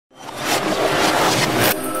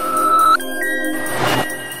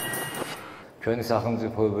ჩვენი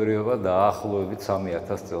სახელმწიფოებრიობა დაახლოებით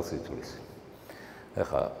 3000 წელს ითვლის.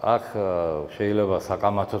 ეხლა აქ შეიძლება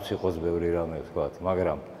საკამათოც იყოს ბევრი რამე ვთქვათ,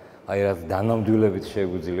 მაგრამ აი რაც დანამდვილებით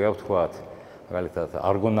შეგვიძლია ვთქვათ, მაგალითად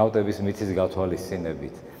არგონავტების მითის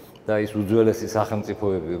გათვალისწინებით და ის უძველესი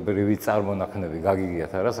სახელმწიფოებრივი წარმონაქმნები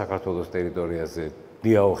გაგიგიათ არა საქართველოს ტერიტორიაზე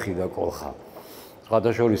დიაოხი და კოლხა.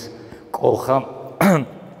 სხვადასხვა კოლხა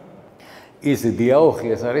ის დიაოხი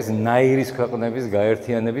ეს არის ნაირის ქვეყნების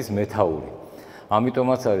გაერთიანების მეთაური.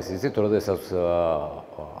 ამიტომაც არის იცით, როდესაც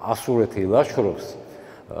ასურეთი ლაშქრობს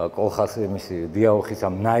კოლხას იმისი დიაოხის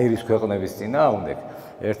ამ ნაირის ქვეყნების წინააღმდეგ,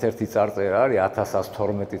 ერთ-ერთი წარწერა არის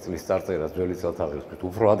 1112 წლის წარწერა ძველი წელთაღრიცხვით,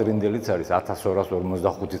 უფრო ადრინდელიც არის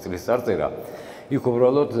 1245 წლის წარწერა. იქ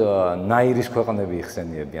უბრალოდ ნაირის ქვეყნები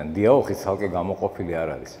იხსენიებიან, დიაოხი ცალკე გამოყოფილი არ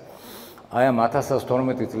არის. აი ამ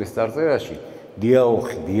 1112 წლის წარწერაში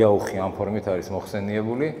დიაოხი ამ ფორმით არის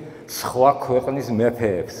მოხსენიებული სხვა ქვეყნის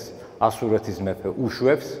მეფეებს, ასურეთის მეფე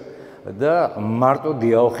უშვებს და მარტო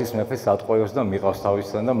დიაოხის მეფეს ატყვევს და მიყავს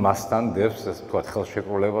თავისთან და მასთან დევს, ასე ვთქვათ,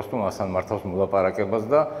 ხელშეკრულებას თუ მასთან მართავს მოლაპარაკებას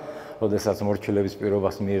და როდესაც მორჩილების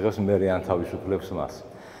პირობას მიიღებს, მერე ან თავისუფლებს მას.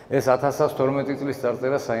 ეს 1112 წლის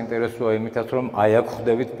წარწერა საინტერესოა იმითაც, რომ აი აქ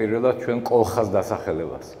ხვდებით პირველად ჩვენ კოლხას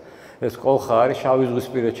დასახელებას. ეს კოლხა არის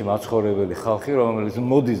შავიზღვისპირეთში მაცხოვრებელი ხალხი, რომელიც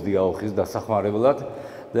მოდის დიაოხის დასახმარებლად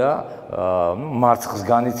და მარცხს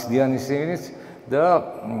განიცდიან ისინიც და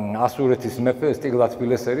ასურეთის მეფე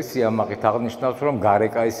ტიგლათ-ფილესერი სიამაყით აღნიშნავს, რომ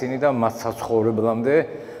გარეკა ისინი და მას საცხოვრებლამდე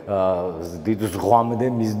დიდ ზღვამდე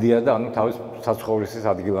მისდია და ანუ თავის საცხოვრისის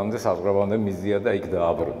ადგილამდე, საზღვრამდე მისდია და იქ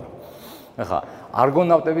დააბრუნა. ახლა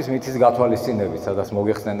არგონავტების მითის გათვალისწინებით, სადაც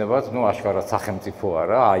მოგეხსენებათ, აშკარად სახელმწიფო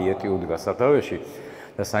არა, აი ეტი უდგა სათავეში.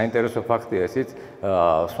 და საინტერესო ფაქტია ისიც,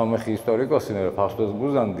 სომეხი ისტორიკოსი ფავსტოს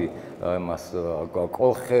ბუზანდი მას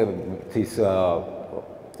კოლხეთის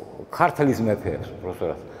ქართლის მეფეებს,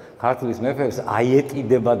 უბრალოდ ქართლის მეფეებს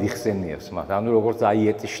აიეტიდებად იხსენიებს მათ, ანუ როგორც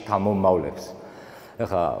აიეტის შთამომავლებს.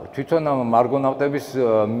 ეხლა თვითონ ამ არგონავტების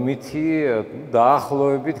მითი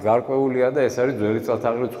დაახლოებით გარკვეულია და ეს არის ძველი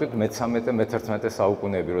წელთაღრიცხვით მე-13-მე-11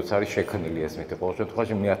 საუკუნეები, როცა არის შექმნილი ეს მითი. ყოველ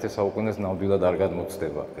შემთხვევაში მე-10 საუკუნეს ნამდვილად არ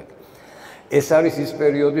გადმოწდება აქ. ეს არის ის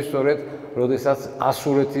პერიოდი, სწორედ, როდესაც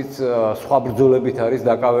ასურეთიც სხვა ბრძოლებით არის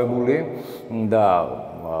დაკავებული და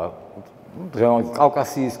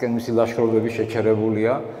კავკასიისკენ მისი ლაშქრობები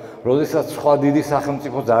შეჩერებულია, როდესაც სხვა დიდი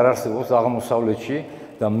სახელმწიფოც არ არსებობს აღმოსავლეთში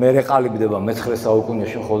და მერე ყალიბდება მე-9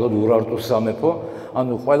 საუკუნეში მხოლოდ ურარტუს სამეფო,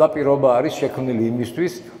 ანუ ყველა პირობა არის შექმნილი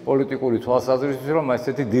იმისთვის პოლიტიკური თვალსაზრისით, რომ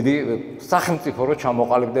ესეთი დიდი სახელმწიფო რო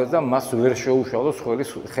ჩამოყალიბდეს და მას ვერ შეუშალოს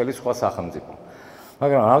ხელი სხვა სახელმწიფო.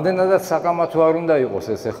 მაგრამ რამდენადაც საკამათო არ უნდა იყოს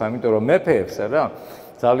ეს ახლა, იმიტომ რომ მეფეებს არა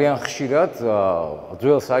ძალიან ხშირად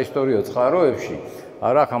ძველ საისტორიო წყაროებში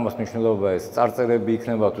არ აქვს ამას მნიშვნელობა ეს წარწერები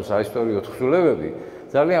იქნება თუ საისტორიო თხზულებები,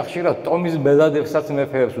 ძალიან ხშირად ტომის ბელადებსაც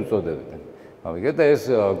მეფეებს უწოდებდნენ. ამიტომ ეს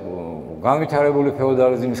განვითარებული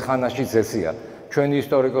ფეოდალიზმის ხანაშიც ესია. ჩვენი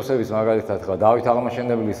ისტორიკოსების მაგალითად ხა დავით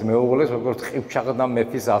აღმაშენებლის მეუღლეს როგორც ყივჩაღდა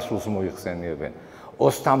მეფის ასულს მოიხსენიებენ.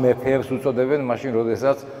 ოსთა მეფეებს უწოდებენ მაშინ,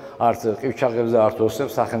 როდესაც არც ყივჩაღებს და არც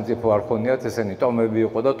ოსებს სახელმწიფო არ ქონიათ, ესენი ტომები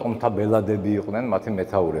იყო და ტომთა ბელადები იყვნენ მათი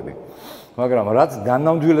მეთაურები. მაგრამ რაც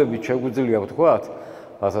დანამდვილებით შეგვიძლია ვთქვათ,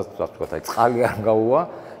 რასაც ვთქვათ, აი წყალი არ გაუვა,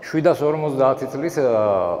 750 წლის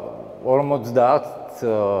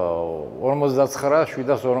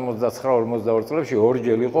 59-752 წლებში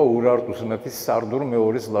ორჯერ იყო ურარტუს მეფის სარდურ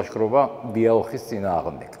მეორის ლაშქრობა დიაოხის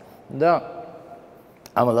წინააღმდეგ. და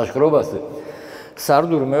ამ ლაშქრობაზე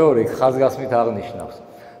სარდურ მეორე ხაზგასმით აღნიშნავს,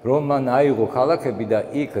 რომ მან აიღო ქალაქები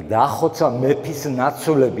და იქ დახოცა მეფის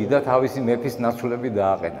ნაცვლები და თავისი მეფის ნაცვლები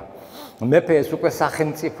დააყენა. მეფე ეს უკვე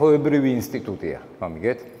სახელმწიფოებრივი ინსტიტუტია,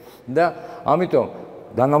 გამიგეთ? და ამიტომ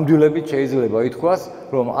დანამდვილებით შეიძლება ითქვას,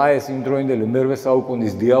 რომ აი ეს იმდროინდელი მე-8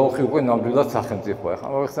 საუკუნის დიაოხი უკვე ნამდვილად სახელმწიფოა. ახლა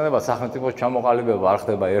მოიხსენება სახელმწიფოს ჩამოყალიბება არ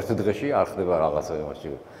ხდება ერთ დღეში, არ ხდება რაღაცა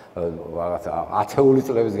ათეული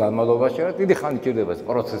წლების განმავლობაში, რა დიდი ხანი ჭირდება ეს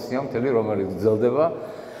პროცესია მთელი, რომელიც გრძელდება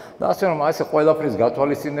და ასე რომ აი ეს ყველაფრის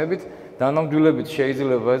გათვალისწინებით დანამდვილებით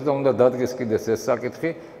შეიძლება ეს და უნდა დადგეს კიდეს ეს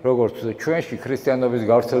საკითხი, როგორც ჩვენში ქრისტიანობის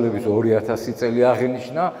გავრცელების 2000 წელი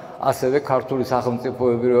აღინიშნა, ასევე ქართული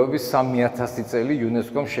სახელმწიფოებრიობის 3000 წელი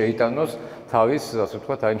იუნესკომ შეიტანოს თავის, ასე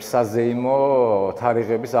ვთქვათ, აი საზეიმო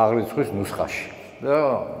თარიღების აღრიცხვის ნუსხაში. და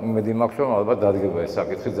იმედი მაქვს, რომ ალბათ დადგება ეს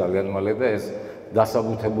საკითხი ძალიან მალე და ეს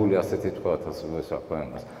დასაბუთებული, ასეთი ვთქვათ, ეს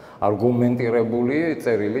არგუმენტირებული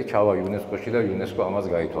წერილი ჩავა იუნესკოში და იუნესკო ამას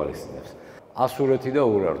გაითვალისწინებს. ასურეთი და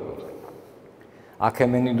ურარტუ.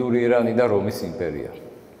 აქემენიდური ირანი და რომის იმპერია.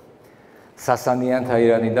 სასანიანთა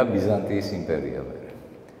ირანი და ბიზანტიის იმპერია.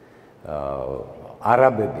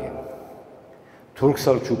 არაბები,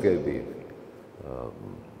 თურქ-სელჩუკები,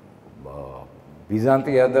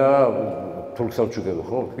 ბიზანტია და თურქ-სელჩუკები,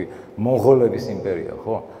 ხო? მონღოლების იმპერია,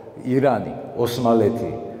 ხო? ირანი,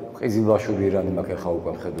 ოსმალეთი, ყიზილბაშური ირანი მაქვს ახლა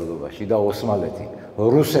უკვე მხედველობაში და ოსმალეთი,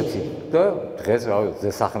 რუსეთი და დღეს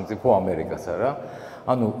რავი სახელმწიფო ამერიკას არა.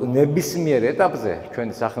 ანუ ნებისმიერ ეტაპზე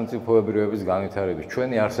ჩვენი სახელმწიფოებრიობის განვითარების,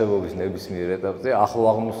 ჩვენი არსებობის ნებისმიერ ეტაპზე ახლო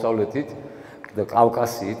აღმოსავლეთით და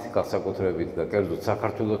კავკასიით, განსაკუთრებით და კერძოდ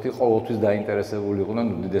საქართველოსი ყოველთვის დაინტერესებული იყვნენ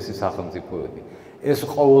უდიდესი სახელმწიფოები. ეს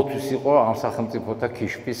ყოველთვის იყო ამ სახელმწიფოთა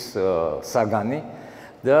ქიშფის საგანი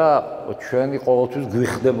და ჩვენი ყოველთვის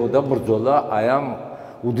გვიხდებოდა ბრძოლა აი ამ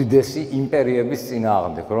უდიდესი იმპერიების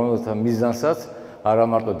წინააღმდეგ, რომელთა მიზანსაც არა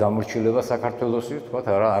მარტო დამორჩილება საქართველოსი, თქვათ,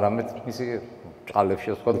 არამედ მისი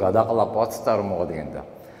ჭალებში, თქვათ, გადაყლაპვაც წარმოადგენდა.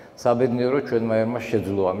 საბედნიერო ჩვენმა ერმა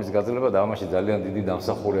შეძლო ამის გაძლება და ამაში ძალიან დიდი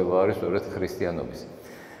დამსახურება არის სწორედ ქრისტიანობის.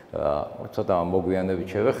 ცოტა მოგვიანებით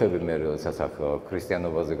შევეხები მე, როდესაც აქ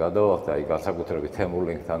ქრისტიანობაზე გადავახტა, აი განსაკუთრებით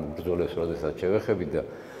თემურლენგთან ბრძოლებს, როდესაც შევეხები და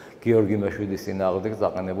გიორგი მეშვიდის წინააღმდეგ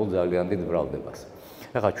დაყენებულ ძალიან დიდ ბრალდებას.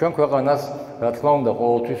 ეხლა ჩვენ ქვეყანას, რა თქმა უნდა,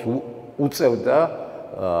 ყოველთვის უწევდა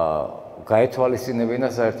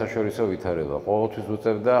გაეთვალისწინებინა საერთაშორისო ვითარება, ყოველთვის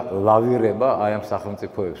უწევდა ლავირება აი ამ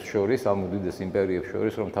სახელმწიფოებს შორის, ამ უდიდეს იმპერიებს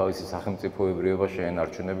შორის, რომ თავისი სახელმწიფოებრიობა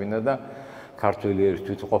შეენარჩუნებინა და ქართული ერის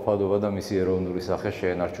თვითმყოფადობა და მისი ეროვნული სახე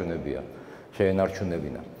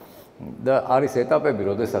შეენარჩუნებინა. და არის ეტაპები,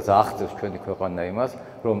 როდესაც აღწევს ჩვენი ქვეყანა იმას,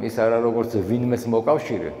 რომ ის არა როგორც ვინმეს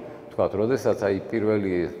მოკავშირე, თქვათ, როდესაც აი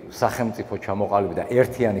პირველი სახელმწიფო ჩამოყალიბდა და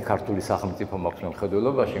ერთიანი ქართული სახელმწიფო მაქვს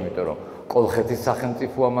მხედველობაში, იმიტომ რომ კოლხეთის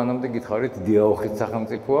სახელმწიფოა მანამდე გითხარით, დიაოხის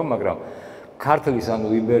სახელმწიფოა, მაგრამ ქართლის ანუ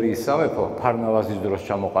იბერიის სამეფო ფარნავაზის დროს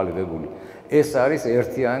ჩამოყალიბებული. ეს არის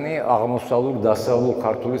ერთიანი აღმოსავლურ-დასავლურ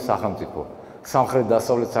ქართული სახელმწიფო.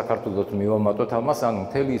 სამხრეთ-დასავლეთ საქართველოს მივამატოთ ამას,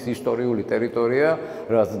 ანუ მთელი ის ისტორიული ტერიტორია,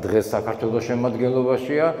 რაც დღეს საქართველოს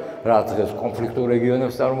შემადგენლობაშია, რაც დღეს კონფლიქტურ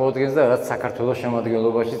რეგიონებს წარმოადგენს და რაც საქართველოს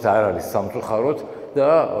შემადგენლობაშიც არ არის სამწუხაროდ და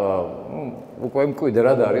უკვე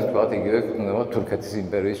მკვიდრად არის, თქვათ, იგივე თურქეთის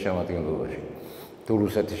იმპერიის შემადგენლობაში, თუ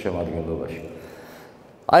რუსეთის შემადგენლობაში.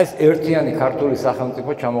 აი ეს ერთიანი ქართული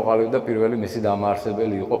სახელმწიფო ჩამოყალიბდა პირველი მისი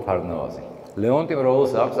დამაარსებელი იყო ფარნავაზი. ლეონტი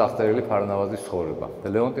მროველს აქვს აღწერილი ფარნავაზის ცხოვრება.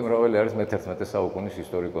 ლეონტი მროველი არის მე-11 საუკუნის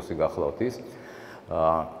ისტორიკოსი გახლავთ ის.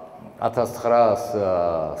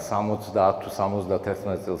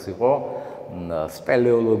 1970-71 წელს იყო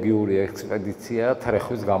სპელეოლოგიური ექსპედიცია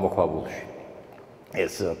თრეხვის გამოქვაბულში.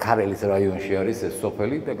 ეს ქარელის რაიონში არის ეს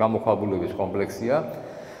სოფელი და გამოქვაბულების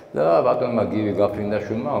კომპლექსია და ბატონმა გივი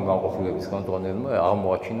გაფრინდაშვილმა ამ განყოფილების ხელმძღვანელმა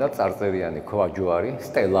აღმოაჩინა წარწერიანი ქვაჯვარი,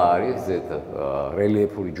 სტელა არის ზედ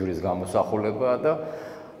რელიეფური ჯვრის გამოსახულება და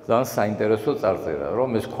ძალიან საინტერესო წარწერა,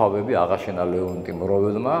 რომ ეს ქვაბები აღაშენა ლეონტი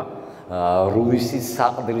მროველმა რუისის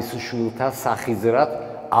საყდრის შვილთა სახიზრად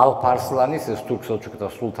ალფ-არსლანის ეს თურქ-სელჩუკთა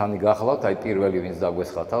სულთანი გახლავთ, აი პირველი ვინც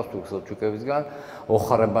დაგვესხა თავს თურქ-სელჩუკებისგან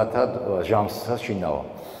ოხრებათა ჟამსა შინავა.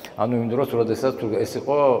 ანუ იმ დროს, როდესაც ეს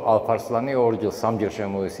იყო ალფ-არსლანი ორჯერ სამჯერ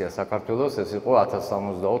შემოესია საქართველოს, ეს იყო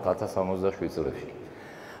 1064-1067 წლებში.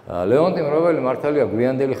 ლეონტი მროველი მართალია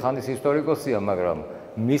გვიანდელი ხანის ისტორიკოსია, მაგრამ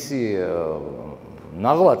მისი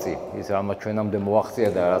ნაღვაწი, ის რამაც ჩვენამდე მოაღწია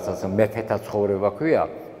და რასაც მეფეთა ცხოვრება ქვია,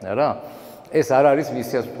 რა, ეს არ არის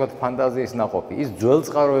მისი ასე ვთქვათ ფანტაზიის ნაყოფი. ის ძველ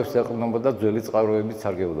წყაროებს ეყრდნობოდა, ძველი წყაროებით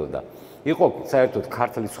სარგებლობდა. იყო საერთოდ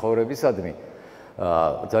ქართლის ცხოვრებისადმი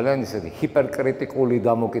ძალიან ისეთი ჰიპერკრიტიკული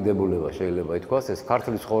დამოუკიდებულება შეიძლება ითქვას, ეს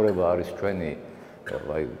ქართლის ცხოვრება არის ჩვენი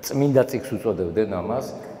აი წმინდა წიგს უწოდებდნენ ამას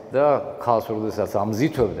და ხალხს როდესაც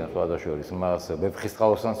ამზითვებდნენ სხვადასხვა მას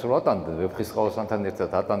ვეფხისტყაოსანს რო ატანდნენ, ვეფხისტყაოსანთან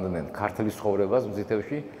ერთად ატანდნენ ქართლის ცხოვრებას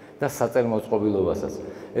მზითებში და საწელმოწყობილობასაც.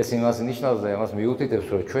 ეს იმას ნიშნავს და იმას მიუთითებს,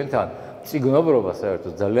 რომ ჩვენთან წიგნობრობა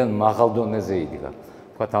საერთოდ ძალიან მაღალ დონეზე იდგა.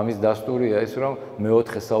 თქვათ, ამის დასტურია ის, რომ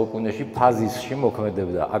მე-4 საუკუნეში ფაზისში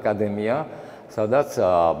მოქმედებდა აკადემია, სადაც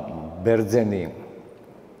ბერძენი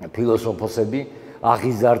ფილოსოფოსები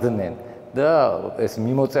აღიზარდნენ და ეს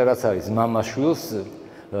მიმოწერაც არის მამაშვილს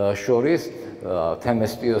შორის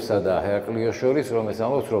თემესტიოსა და ჰერაკლიოს შორის, რომ ეს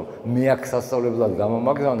ამბობს, რომ მე აქ სასწავლებლად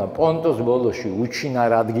გამომაგზავნა პონტოს ბოლოში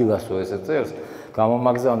უჩინარ ადგილასო ესე წერს,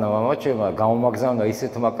 გამომაგზავნა მამაჩემმა, გამომაგზავნა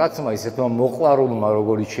ისეთმა კაცმა, ისეთმა მოყვარულმა,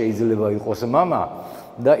 როგორიც შეიძლება იყოს მამა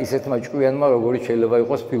და ისეთმა ჭკვიანმა, როგორიც შეიძლება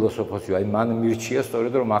იყოს ფილოსოფოსი. აი მან მირჩია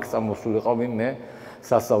სწორედ რომ აქ წამოსულიყავი მე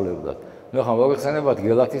სასწავლებლად. ნუ ხა მოგეხსენებათ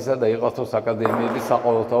გელათისა და იყალთოს აკადემიების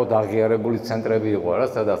საყოველთაოდ აღიარებული ცენტრები იყო რა,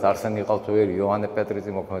 სადაც არსენ იყალთოელი, იოანე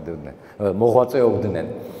პეტრიძე მოქმედებდნენ, მოღვაწეობდნენ.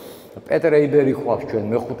 პეტრე იბერი ხვალ ჩვენ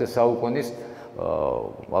მე-5 საუკუნის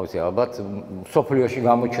ალბათ სოფლიოში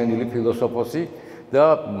გამოჩენილი ფილოსოფოსი და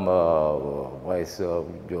ეს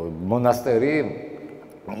მონასტერი,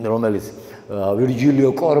 რომელიც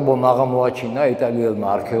ვირჯილიო კორბომ აღმოაჩინა იტალიელმა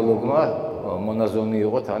არქეოლოგმა მონაზონი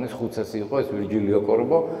იყო, თანის ხუცესი იყო ეს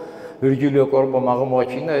ვირჯილიო კორბომ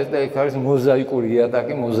აღმოაჩინა ეს და იქ არის მოზაიკური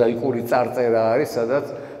იატაკი, მოზაიკური წარწერა არის, სადაც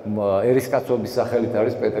ერისკაცობის სახელით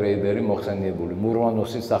არის პეტრეიბერი მოხსენიებული,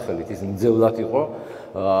 მურვანოსის სახელით, ის მძევლად იყო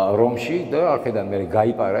რომში და აქედან მე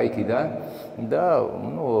გაიპარა იქიდან და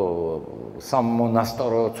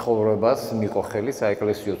სამონასტრო ცხოვრებას მიყო ხელი,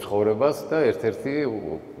 საეკლესიო ცხოვრებას და ერთ-ერთი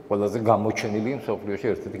ყველაზე გამოჩენილი მსოფლიოში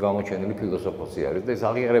ერთ-ერთი გამოჩენილი ფილოსოფოსი არის და ეს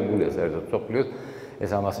აღიარებულია საერთოდ მსოფლიოს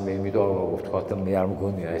ეს ამას მე იმიტომ ვთქვათ და მე არ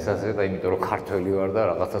მგონია ეს ასე და იმიტომ რომ ქართველი ვარ და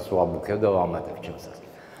რაღაცას ვამუქებ და ვამატებ ჩემსას.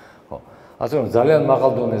 ხო. ასე რომ ძალიან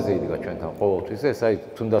მაღალ დონეზე იდგა ჩვენთან ყოველთვის ეს აი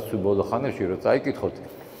თუნდაც ბოლო ხანებში რომ წაიკითხოთ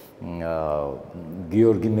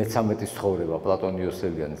გიორგი მე-13-ის ცხოვრება პლატონ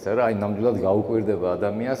იოსელიანის არა აი ნამდვილად გაუკვირდება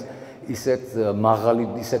ადამიანს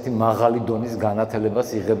ისეთი მაღალი დონის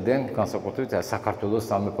განათლებას იღებდნენ განსაკუთრებით საქართველოს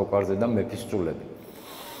სამეფო კარზე და მეფის წულები.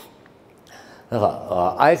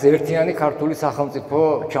 აი ეს ერთიანი ქართული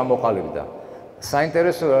სახელმწიფო ჩამოყალიბდა.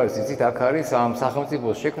 საინტერესო არის იცით აქ არის ამ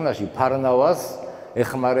სახელმწიფოს შექმნაში ფარნავაზ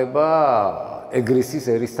ეხმარება ეგრისის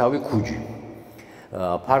ერისთავი ქუჯი.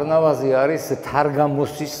 ფარნავაზი არის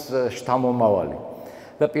თარგამოსის შთამომავალი.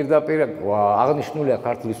 და პირდაპირ აღნიშნულია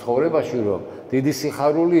ქართლის ცხოვრებაში, რომ დიდი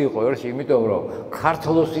სიხარული იყო ერთში, იმიტომ რომ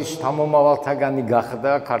ქართლოსის შთამომავალთაგანი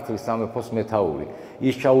გახდა ქართლის სამეფოს მეთაური.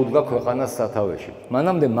 ის ჩაუდგა ქვეყანას სათავეში.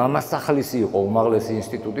 მანამდე მამასახლისი იყო უმაღლესი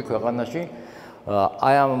ინსტიტუტი ქვეყანაში.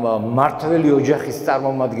 აი ამ მმართველი ოჯახის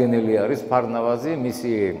წარმომადგენელი არის ფარნავაზი,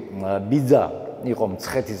 მისი ბიძა იყო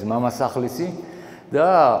მცხეთის მამასახლისი და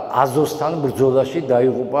აზოსთან ბრძოლაში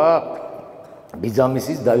დაიღუპა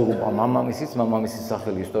ბიძამისის, დაიღუპა მამამისის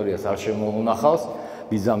სახელი ისტორიას არ შემოუნახავს,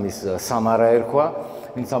 ბიძამის სამარა ერქვა,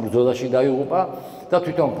 ვინც ამ ბრძოლაში დაიღუპა და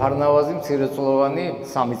თვითონ ფარნავაზი მცირეწლოვანი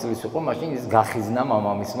 3 წლის იყო, მაშინ ის გახიზნა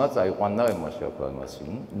მამამისმა, წაიყვანა იმაში,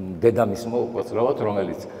 დედამისმა უპროცრავად,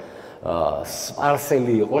 რომელიც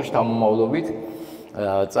სპარსელი იყო შთამომავლობით,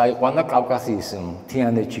 წაიყვანა კავკასიის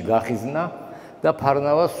მთიანეთში გახიზნა და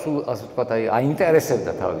ფარნავაზს სულ ასე ვთქვათ,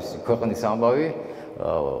 აინტერესებდა თავისი ქვეყნის ამბავი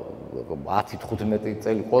 10-15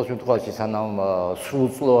 წელი ყოველ შემთხვევაში სანამ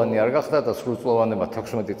სრულწლოვანი არ გახდა და სრულწლოვანება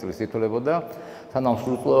 16 წლის ითვლებოდა, სანამ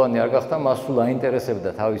სრულწლოვანი არ გახდა, მას სულ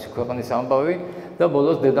აინტერესებდა თავისი ქვეყნის ამბავი და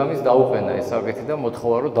ბოლოს დედამისს დაუყენა ეს საკითხი და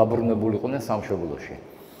მოთხოვა, რომ დაბრუნებულიყვნენ სამშობლოში.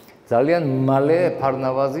 ძალიან მალე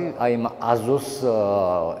ფარნავაზი აი ამ აზოს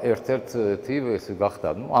ერთ-ერთი ეს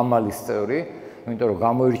გახდა, ამალის წევრი, იმიტომ რომ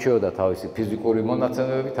გამოირჩეოდა თავისი ფიზიკური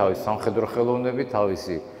მონაცემებით, თავისი სამხედრო ხელოვნებით,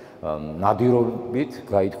 თავისი ნადირობით,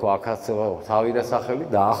 გაითქვა აქაც თავი და სახელი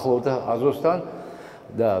და ახლოვდა აზოსთან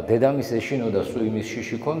და დედამის ეშინოდა სულ იმის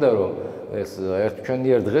შიში ჰქონდა, რომ ეს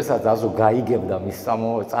ჩვენიერ დღესაც აზო გაიგებდა მის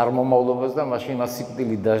წარმომავლობას და მაშინ მას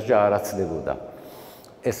სიკვდილი დასჯა არ აცდებოდა.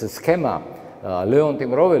 ეს სქემა ლეონტი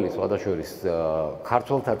მროველის ვადაშორის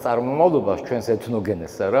ქართველთა წარმომავლობას ჩვენს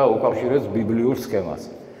ეთნოგენესს რა უკავშირებს ბიბლიურ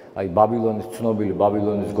სქემას. აი ბაბილონის ცნობილი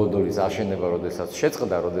ბაბილონის გოდოლის აშენება, როდესაც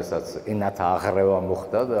შეწყდა, როდესაც ენათა აღრევა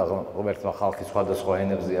მოხდა და ღმერთმა ხალხი სხვადასხვა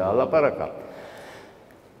ენებზე ალაპარაკა.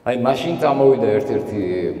 აი მაშინ წამოვიდა ერთ-ერთი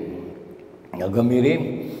გმირი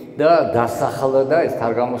და დასახლა და ეს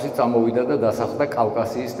თარგამოსი წამოვიდა და დასახლდა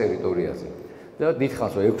კავკასიის ტერიტორიაზე. და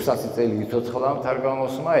დიდხანს 600 წელი იცოცხლა ამ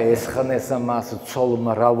თარგამოსმა, ესხნეს მას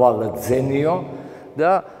ცოლმრავალ ძენიო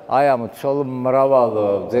და აი ამ ცოლმრავალ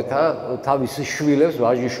ძეთა თავისი შვილებს,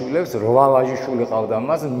 ვაჟიშვილებს, 8 ვაჟიშვილი ყავდა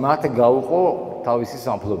მას, მათ გაუყო თავისი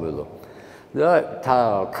სამფლობელო. და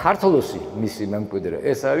ქართლოსი მისი მემკვიდრე,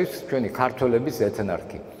 ეს არის ჩვენი ქართველების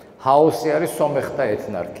ეთნარქი. ჰაოსი არის სომეხთა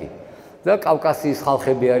ეთნარქი. და კავკასიის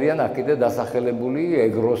ხალხები არიან აქედან დასახელებული,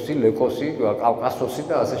 ეგროსი, ლეკოსი, კავკასოსი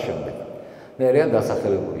და ასე შემდეგ. ნერეა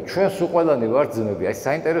დასახელებული. ჩვენ სულ ყველანი ვართ ძმები. აი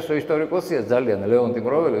საინტერესო ისტორიკოსია ძალიან ლეონტი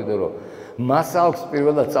მროველი, იმიტომ რომ მას აქვს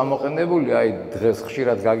პირველად წამოყენებული, აი დღეს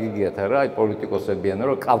ხშირად გაგიგიათ არა, აი პოლიტიკოსებიან,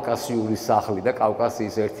 რომ კავკასიური სახლი და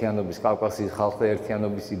კავკასიის ერთიანობის, კავკასიის ხალხთა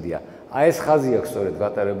ერთიანობის იდეა. აი ეს ხაზი აქვს სწორედ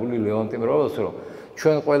გატარებული ლეონტი მროველს, რომ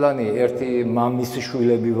ჩვენ ყველანი ერთი მამის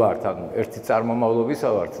შვილები ვართ, ანუ ერთი წარმომავლობისა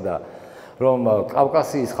ვართ და რომ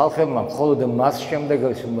კავკასიის ხალხებმა მხოლოდ მას შემდეგ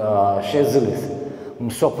შეძლეს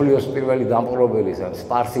მსოფლიოს პირველი დამპყრობელის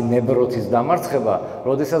სპარსი ნებროთის დამარცხება,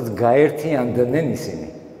 როდესაც გაერთიანდნენ ისინი.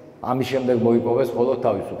 ამის შემდეგ მოიპოვეს მხოლოდ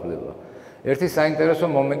თავისუფლება. ერთი საინტერესო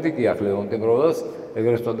მომენტი კი აქვს ლეონტი მროველს,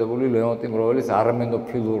 ეგრეთ წოდებული ლეონტი მროველის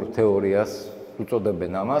არმენოფილურ თეორიას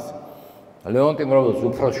უწოდებენ ამას. ლეონტი მროველს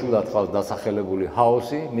უფრო შვილად ყავს დასახელებული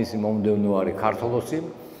ჰაოსი, მისი მომდევნო არის ქართლოსი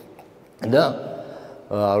და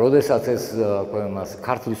როდესაც ეს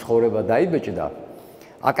ქართლის ცხოვრება დაიბეჭდა,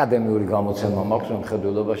 აკადემიური გამოცემა მაქვს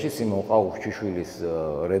მხედველობაში სიმონ ყაუხჩიშვილის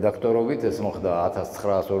რედაქტორობით, ეს მოხდა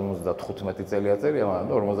 1955 წელიწადში,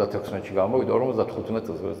 56-ში გამოვიდა,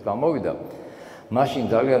 55 წელს გამოვიდა. მაშინ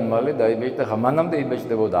ძალიან მალე დაიბეჭდა, ხა მანამდე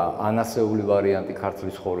იბეჭდებოდა ანასეული ვარიანტი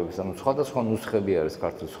ქართლის ცხოვრების, ანუ სხვადასხვა ნუსხები არის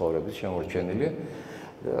ქართლის ცხოვრების შემორჩენილი.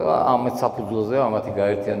 ამათ საფუძველზე, ამათი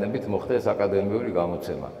გაერთიანებით მოხდა ეს აკადემიური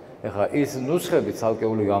გამოცემა. ეხლა ის ნუსხები,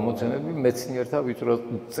 ცალკეული გამოცემები მეცნიერთა ვიწრო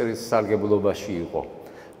წრის სარგებლობაში იყო.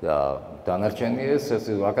 და დანარჩენი ეს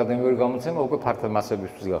აკადემიური გამოცემა უკვე ფართო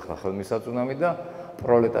მასებისთვის გახდა ხელმისაწვდომი და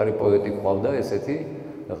პროლეტარი პოეტი ყავდა ესეთი,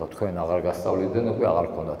 ეხლა თქვენ აღარ გასწავლიდან, უკვე აღარ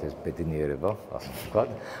გქონდათ ეს ბედნიერება, ასე ვთქვათ.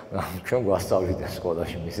 ჩვენ გვასწავლიდან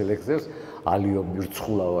სკოლაში მის ლექციებს, ალიო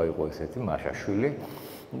მირცხულავა იყო ესეთი მაშაშვილი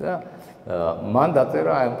და მან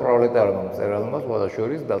დაწერა ამ პროლეტარმა მწერალმა სხვა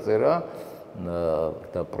შორის დაწერა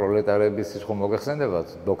და პროლეტარების ის ხომ მოგეხსენებათ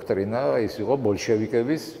დოქტრინა ის იყო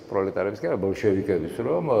ბოლშევიკების პროლეტარების კი არა ბოლშევიკების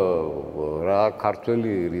რომ რა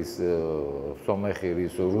ქართველი რის სომეხი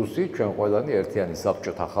რის რუსი ჩვენ ყველანი ერთიანი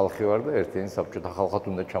საბჭოთა ხალხი ვარ და ერთიანი საბჭოთა ხალხად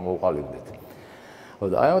უნდა ჩამოვყალიბდეთ.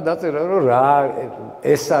 აი ამ დაწერა რომ რა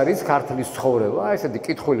ეს არის ქართლის ცხოვრება, ესეთი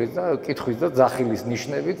კითხვის და ძახილის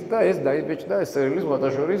ნიშნებით და ეს დაიბეჭდა ეს წერილი სხვა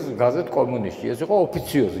შორის გაზეთ კომუნისტში. ეს იყო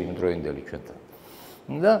ოფიციოზი იმ დროინდელი ჩვენთან.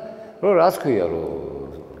 და რომ რას ქვია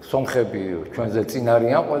რომ სომხები ჩვენზე წინ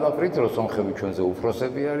არიან ყველაფრით, რომ სომხები ჩვენზე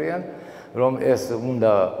უფროსები არიან, რომ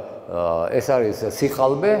ეს არის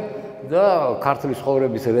სიხალბე და ქართლის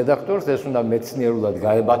ცხოვრების რედაქტორს ეს უნდა მეცნიერულად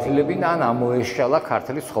გაებათილებინა ან ამოეშალა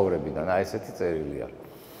ქართლის ცხოვრებიდან, აი ესეთი წერილია.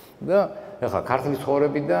 და ეხლა ქართლის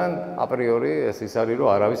ცხოვრებიდან აპრიორი ის არის რომ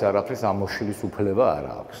არავის არაფრის ამოშლის უფლება არ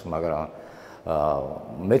აქვს, მაგრამ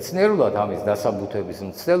მეცნიერულად ამის დასაბუთების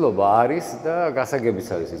მცდელობა არის და გასაგებიც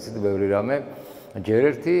არის იცით ბევრი რამე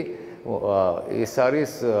ჯერ ერთი ეს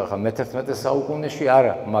არის ხა მე-11 საუკუნეში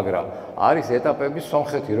არა, მაგრამ არის ეტაპები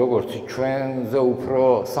სომხეთი როგორც ჩვენზე უფრო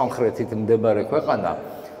სამხრეთით მდებარე ქვეყანა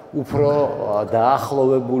უფრო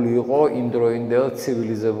დაახლოვებული იყო იმ დროინდელ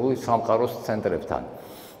ცივილიზებული სამყაროს ცენტრებთან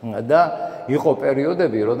და იყო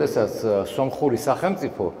პერიოდები როდესაც სომხური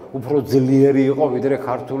სახელმწიფო უფრო ძლიერი იყო ვიდრე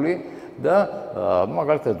ქართული და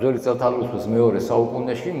მაგალითად ძველი წელთაღრიცხვის მეორე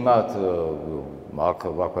საუკუნეში მათ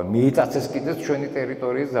მიიტაცეს კიდეც ჩვენი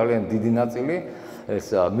ტერიტორიის ძალიან დიდი ნაწილი ეს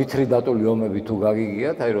მითრიდატული ომები თუ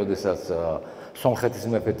გაგიგიათ, აი როდესაც სომხეთის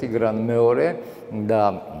მეფე ტიგრან მეორე და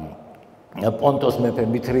პონტოს მეფე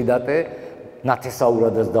მითრიდატე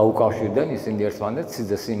ნათესაურადაც დაუკავშირდნენ ისინი ერთმანეთს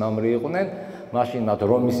სიძე სიმამრი იყვნენ, მაშინ მათ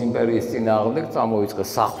რომის იმპერიის წინააღმდეგ წამოიწყეს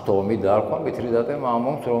საღვთო ომი დაარქვა მითრიდატემ ამ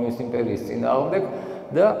ომს რომის იმპერიის წინააღმდეგ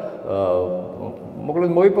და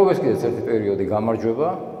მოკლედ მოიპოვეს კიდეც ერთი პერიოდი გამარჯვება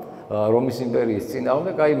რომის იმპერიის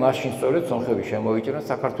წინააღმდეგ, აი მაშინ სწორედ სომხები შემოიჭრნენ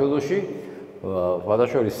საქართველოში,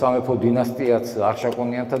 სხვადასხვა სამეფო დინასტიაც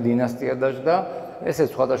არშაკუნიანთა დინასტია დაჯდა,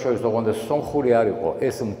 ესეც სხვადასხვა ოღონდ სომხური არ იყო,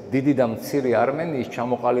 ეს დიდი და მცირე არმენიის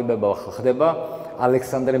ჩამოყალიბება ხდება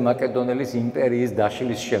ალექსანდრე მაკედონელის იმპერიის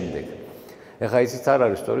დაშლის შემდეგ. ეხლა ისიც არ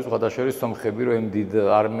არის სწორი, სხვადასხვა სომხები რომ იმ დიდ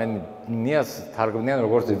არმენიას თარგმნიან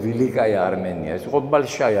როგორც ვილიკაია არმენია, ეს იყო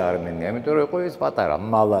ბალშაია არმენია, იმიტომ რომ იყო ეს პატარა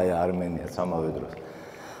მალაია არმენია ამავე დროს.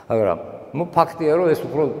 მაგრამ ფაქტია რომ ეს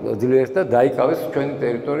უფრო ძლიერ და დაიკავეს ჩვენი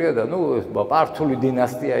ტერიტორია და პართული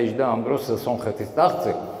დინასტია იჯდა ამ დროს სომხეთის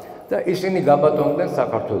ტახტზე და ისინი გაბატონდნენ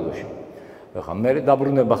საქართველოში. ეხლა მე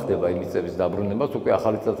დაბრუნება ხდება იმ წების დაბრუნებას უკვე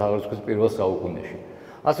ახალი წელთაღრიცხვის პირველ საუკუნეში.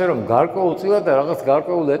 ასე რომ გარკვეულწილად და რაღაც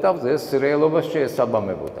გარკვეულ ეტაპზე ეს რეალობას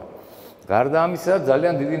შეესაბამებოდა. გარდა ამისა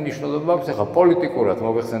ძალიან დიდი მნიშვნელობა აქვს ეხლა პოლიტიკურად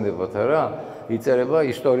მოგეხსენებათ რა, იწერება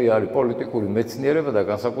ისტორია არის პოლიტიკური მეცნიერება და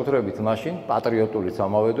განსაკუთრებით მაშინ პატრიოტულიც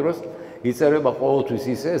ამავე დროს იწერება ყოველთვის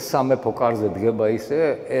ისე სამეფო კარზე დგება ისე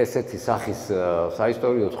ესეთი სახის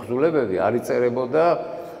საისტორიო თხზულებები არ იწერებოდა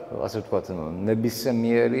ასე ვთქვათ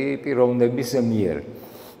ნებისმიერი პიროვნების მიერ.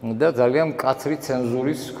 და ძალიან მკაცრი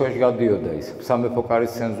ცენზურის ქვეშ გადიოდა ის სამეფო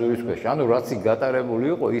კარის ცენზურის ქვეშ. ანუ რაც იქ გატარებული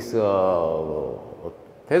იყო ის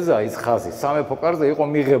თეზა ის ხაზი სამეფო კარზე იყო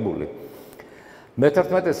მიღებული.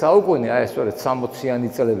 მე-11 საუკუნე, აი სწორედ 60-იანი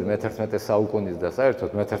წლები მე-11 საუკუნის და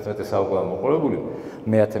საერთოდ მე-11 საუკუნე მოყოლებული,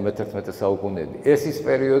 მე-11 საუკუნეები. ეს ის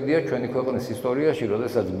პერიოდია ჩვენი ქვეყნის ისტორიაში,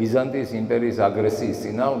 როდესაც ბიზანტიის იმპერიის აგრესიის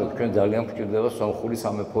წინააღმდეგ ჩვენ ძალიან გვჭირდება სომხური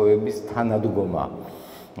სამეფოების თანადგომა.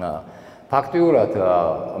 ფაქტიურად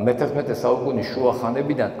მე-11 საუკუნის შუა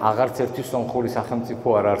ხანებიდან აღარც ერთი სომხური სახელმწიფო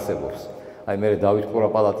არ არსებობს. აი მე დავით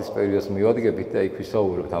კურაპალატის პერიოდს მივადგებით და იქ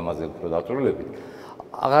ვისაუბრებთ ამაზე უფრო დაწვრილებით.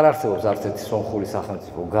 აღარ არსებობს არც ერთი სომხური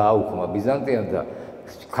სახელმწიფო, გააუქმა ბიზანტიამ და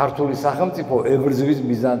ქართული სახელმწიფო ებრძვის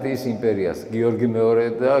ბიზანტიის იმპერიას. გიორგი მეორე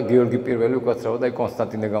და გიორგი პირველი უკაცრავად აი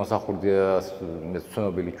კონსტანტინე გამსახურდიას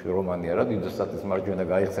ცნობილი რომანია რა, დიდოსტატის მარჯვენა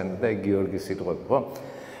გაიხსენდა და გიორგის სიტყვები, ხო?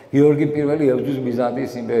 გიორგი პირველი ებრძვის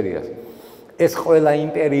ბიზანტიის იმპერიას. ეს ყველა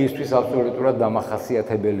იმპერიისთვის აბსოლუტურად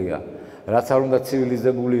დამახასიათებელია. რაც არ უნდა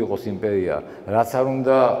ცივილიზებული იყოს იმპერია, რაც არ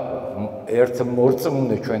უნდა ერთ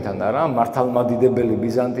მორწმუნე ჩვენთან არა, მართალმადიდებელი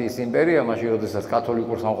ბიზანტიის იმპერია, მაშინ როდესაც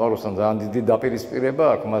კათოლიკურ სამყაროსთან ძალიან დიდი დაპირისპირება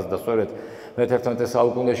აქვს მას და სწორედ მე-11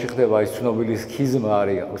 საუკუნეში ხდება ის ცნობილი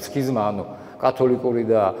სქიზმა, ანუ კათოლიკური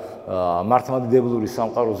და მართლმადიდებლური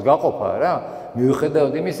სამყაროს გაყოფა რა,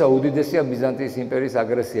 მიუხედავად იმისა, უდიდესია ბიზანტიის იმპერიის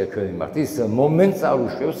აგრესია ჩვენ მიმართ. ის მომენტს არ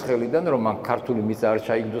უშვებს ხელიდან, რომ მან ქართული მიწა არ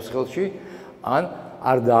ჩაიგდოს ხელში, ან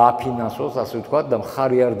არ დააფინანსოს, ასე ვთქვათ, და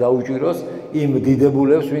მხარი არ დაუჭიროს იმ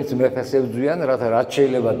დიდებულებს, ვინც მეფეს ებრძვიან, რათა რაც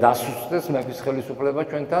შეიძლება დასუსტდეს მეფის ხელისუფლება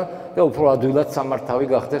ჩვენთან და უფრო ადვილად სამართავი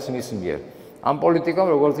გახდეს მის მიერ. ამ პოლიტიკამ,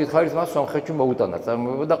 როგორც გითხარით, მას სომხეთში მოუტანა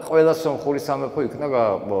წარმოება და ყველა სომხური სამეფო იქნა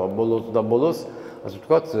ბოლოს, ასე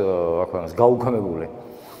ვთქვათ, გაუქმებული.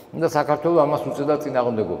 და საქართველოს ამას უწევდა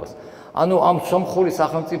წინააღმდეგობას. ანუ ამ სომხური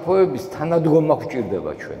სახელმწიფოების თანადგომა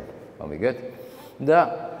გვჭირდება ჩვენ, გამიგეთ? და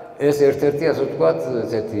ეს ერთ-ერთი, ასე ვთქვათ,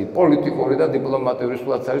 ესეთი პოლიტიკური და დიპლომატიური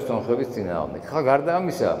სულაც არის სომხების წინააღმდეგ. ხა გარდა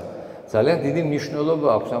ამისა, ძალიან დიდი მნიშვნელობა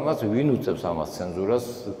აქვს ამას, ვინ უწევს ამას ცენზურას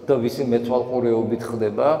და ვისი მეთვალყურეობით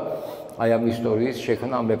ხდება აი ამ ისტორიის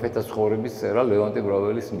შექმნა მეფეთა ცხოვრების წერა ლევანტი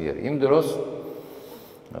ბრაველის მიერ. იმ დროს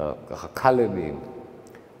ქალები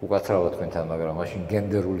უკაცრავად თქვენთან, მაგრამ მაშინ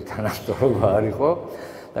გენდერული თანასწორობა არ იყო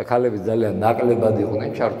და ქალები ძალიან ნაკლებად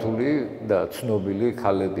იყვნენ ჩართული და ცნობილი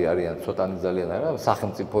ქალები არიან ცოტანი ძალიან არა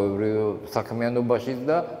სახელმწიფოებრიო საქმიანობაში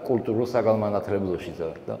და კულტურულ საგანმანათლებლობაშიც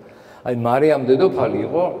და აი მარიამ დედოფალი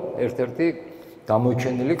იყო ერთ-ერთი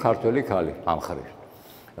გამოჩენილი ქართველი ქალი ამ ხრივ.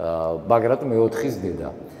 ბაგრატ მეოთხის დედა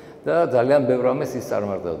და ძალიან ბევრ ამას ის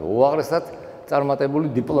წარმართავდა. უაღრესად წარმატებული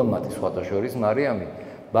დიპლომატი სხვათა შორის მარიამი.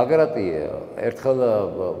 ბაგრატი ერთხელ,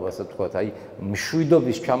 ასე ვთქვათ, აი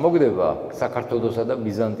მშვიდობის ჩამოგდება საქართველოსა და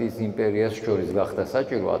ბიზანტიის იმპერიას შორის გახდა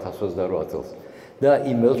საჭირო 1028 წელს და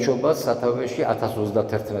იმ ელჩობას სათავეში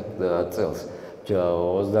 1031 წელს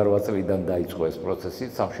 28 წლიდან დაიწყო ეს პროცესი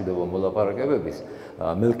სამშვიდობო მოლაპარაკებების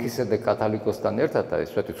მელქისედეკ კათალიკოსთან ერთად და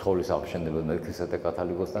სვეტი ცხოვლის აღმშენებელი მელქისედეკ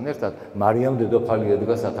კათალიკოსთან ერთად მარიამ დედოფალი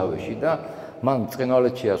ედგა სათავეში და მან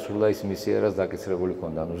წყინვალეთში ასრულა ის მისია, რაც დაკისრებული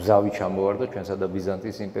ჰქონდა. ანუ ზავი ჩამოვარდა ჩვენსა და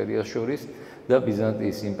ბიზანტიის იმპერიას შორის და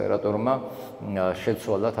ბიზანტიის იმპერატორმა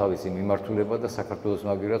შეცვალა თავისი მიმართულება და საქართველოს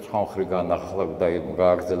მაგივრად სხვა მხრივ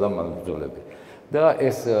გააგრძელა მან ბრძოლები. და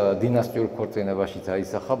ეს დინასტიურ ქორწინებაშიც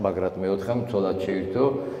აისახა ბაგრატ მეოთხემ ცოლად შეირთო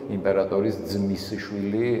იმპერატორის ძმის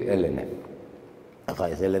შვილი ელენე.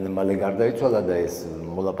 ახლა ეს ელენე მალე გარდაიცვალა და ეს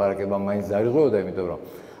მოლაპარაკება მაინც დაირღვეოდა, იმიტომ რომ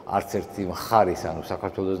არც ერთი მხარის, ანუ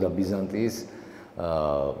საქართველოს და ბიზანტიის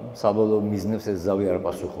საბოლოო მიზნებს ეს ზავი არ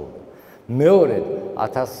პასუხობდა. მეორედ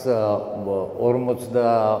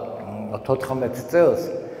 1054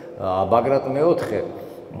 წელს ბაგრატ მეოთხე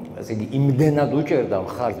ესე იგი იმდენად უჭერდა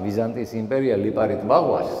მხარს ბიზანტიის იმპერია ლიპარიტ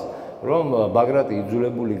ბაღვაშს, რომ ბაგრატი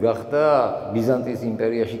იძულებული გახდა ბიზანტიის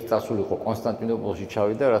იმპერიაში წასულიყო კონსტანტინოპოლში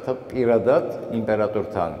ჩავიდა, რათა პირადად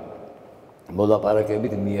იმპერატორთან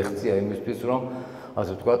მოლაპარაკებით მიეღწია იმისთვის, რომ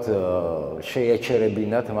ასე ვთქვათ,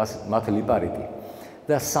 შეეჩერებინათ მათ ლიპარიტი.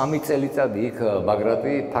 და 3 წელიწადი იქ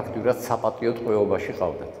ბაგრატი ფაქტურად საპატიო ტყვეობაში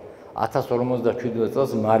ყავდათ. 1057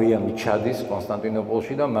 წელს მარიამი ჩადის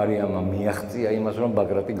კონსტანტინოპოლში და მარიამმა მიაღწია იმას, რომ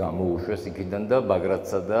ბაგრატი გამოუშვეს იქიდან და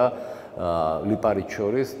ბაგრატსა და ლიპარიტს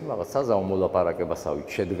შორის რაღაც საზავო მოლაპარაკებასავით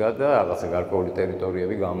შედგა და რაღაცა გარკვეული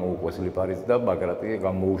ტერიტორიები გამოუყვეს ლიპარიტს და ბაგრატი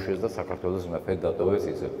გამოუშვეს და საქართველოს მეფედ დატოვეს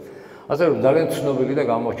ისევ. ასე რომ ძალიან ცნობილი და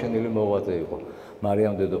გამოჩენილი მოღვაწე იყო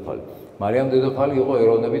მარიამ დედოფალი. მარიამ დედოფალი იყო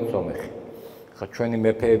ეროვნებით სომეხი. ხა ჩვენი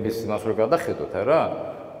მეფეების იმას რო გადახედოთ არა,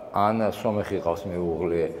 ან სომეხი ყავს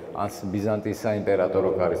მეუღლე, ან ბიზანტიის საიმპერატორო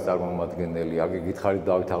კარის წარმომადგენელი, აგი გითხარით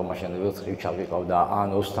დავით აღმაშენებელს ხივჩალკი ყავდა, ან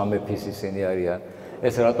ოსთა მეფის ისინი არიან.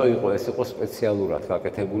 ეს რატო იყო? ეს იყო სპეციალურად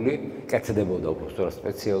გაკეთებული, კეთდებოდა უბრალოდ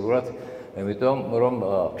სპეციალურად, იმიტომ რომ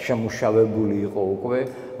შემუშავებული იყო უკვე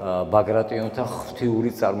ბაგრატიონთა ღვთიური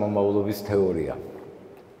წარმომავლობის თეორია.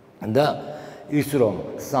 და ის რომ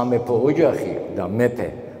სამეფო ოჯახი და მეფე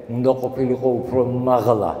უნდა ყოფილიყო უფრო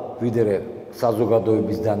მაღლა ვიდრე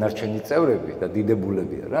საზოგადოების დანარჩენი წევრები და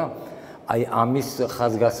დიდებულები რა. აი ამის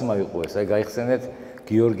ხაზგასმა იყო ეს. აი გაიხსენეთ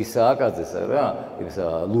გიორგი სააკაძეს რა, ის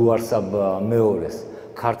ლუარსა მეორეს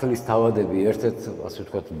ქართლის თავადები ერთ-ერთ ასე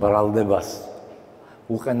ვთქვათ ბრალდებას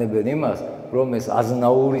უყენებენ იმას, რომ ეს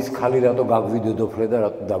აზნაურის ქალი რატო გაგვიდოდოფრე და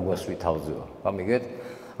რატო დაგვასვი თავზეო. გამიგეთ?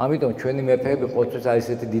 ამიტომ ჩვენი მეფეები ყოველთვის აი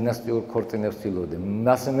ესეთი დინასტიურ ქორწინებს ცდილობდნენ.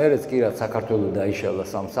 მას მერეც კი რაც საქართველოს დაიშალა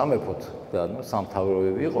სამეფოდ და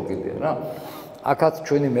სამთავროები იყო კიდე რა. აქაც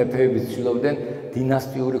ჩვენი მეფეები ცდილობდნენ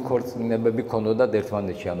დინასტიური ქორწინებები ქონოდათ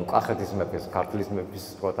ერთმანეთში, ანუ კახეთის მეფეს, ქართლის მეფის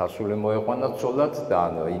თქვათ ასული მოეყვანა ცოლად და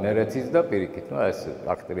ანუ იმერეთის და პირიქით, ეს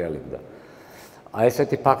აქტრიალებდა. აი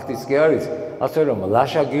ესეთი ფაქტიც კი არის, ასე რომ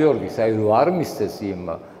ლაშა გიორგის აი რო არ მისცეს იმ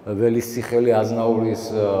ველის ციხელი აზნაურის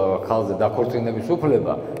ქალზე დაქორწინების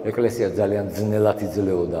უფლება, ეკლესია ძალიან ძნელად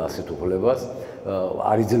იძლეოდა ასეთ უფლებას,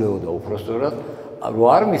 არ იძლეოდა უпростоრად, რო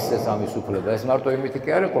არ მისცეს ამის უფლება, ეს მარტო იმით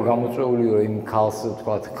კი არ იყო გამოწვეული, რომ იმ ქალს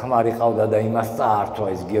თქვათ ქმარი ყავდა და იმას წაართვა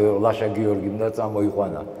ეს ლაშა გიორგიმ და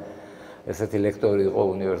წამოიყვანა. ესეთი ლექტორი იყო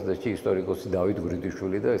უნივერსიტეტში ისტორიკოსი დავით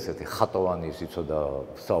გვრიდიშვილი და ესეთი ხატოვანი ის იცოდა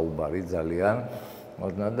საუბარი ძალიან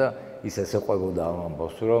და ის ესე ყვებოდა ამ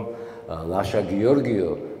ამბავს, რომ ლაშა გიორგიო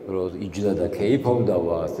რომ იჯდა და ქეიფობდა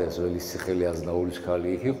ეს ველის ციხელი აზნაურის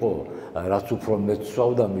ქალი იყო, რაც უფრო მეტ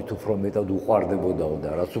სვავდა, მით უფრო მეტად უყვარდებოდაო და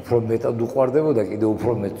რაც უფრო მეტად უყვარდებოდა, კიდევ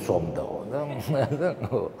უფრო მეტ სვამდაო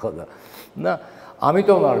და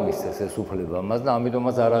ამიტომ არ მისცეს ეს უფლება მას და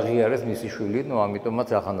ამიტომაც არ აღიარეს მისი შვილი, ამიტომაც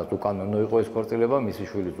ახანაც უკანონო იყო ეს ქორწინება, მისი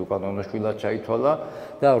შვილიც უკანონო შვილად ჩაითვალა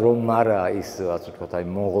და რომ არა ის ასე ვთქვათ, აი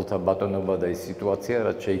მონღოლთა ბატონობა და ის სიტუაცია,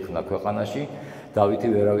 რაც შეიქმნა ქვეყანაში, დავითი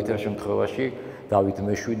ვერავითარ შემთხვევაში დავით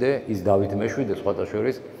მეშვიდე, ის დავით მეშვიდე სხვათა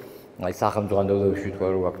შორის, აი სახელმძღვანელოებში თქვა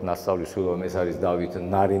რომ აქ ნასწავლის სულო ეს არის დავით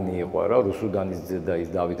ნარინი იყო რა, რუსუდანის ძედა ის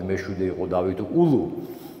დავით მეშვიდე იყო, დავით ულუ,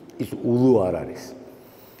 ის ულუ არ არის.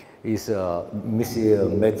 ის მისი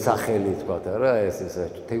მეტსახელი თქვათ რა, ეს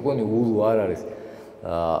თეგონი ულუ არ არის.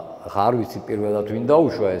 არ ვიცი პირველად ვინ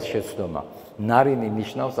დაუშვა ეს შეცდომა. ნარინი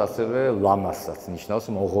ნიშნავს ასევე ლამასაც, ნიშნავს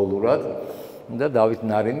მონღოლურად. და დავით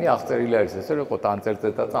ნარინი აღწერილი არის ესე რომ იყო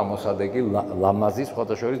ტანწერწეტა წამოსადეგი ლამაზი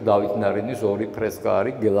სხვათა შორის დავით ნარინის ორი ფრესკა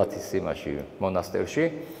არის გელათის იმაში მონასტერში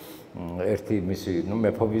ერთი მისი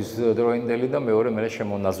მეფობის დროინდელი და მეორე მე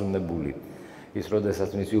შემონაზვნებული ის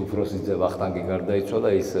როდესაც მისი უფროსი ძე ვახტანგი გარდაიცვალა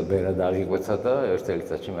ის ბერად აღიკვეცა და ერთ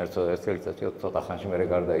წელიწადში ცოტა ხანში მერე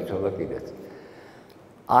გარდაიცვალა კიდეც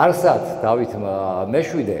არსად დავით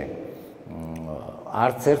მეშვიდე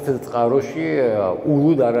არც ერთ წყაროში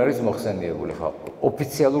ულუდ არ არის მოხსენიებული ხო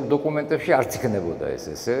ოფიციალურ დოკუმენტებში არც იქნებოდა ეს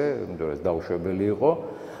ესე იმიტომ რომ დაუშვებელი იყო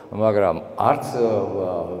მაგრამ არც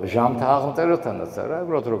ჟამთა აღმწერეთანაც არა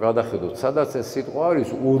უბრალოდ რომ გადახედოთ სადაც ეს სიტყვა არის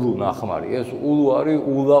ულუ ნახმარი ეს ულუ არის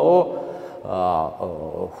ულაო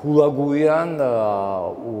ჰულაგუიან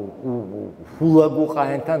ჰულაგუ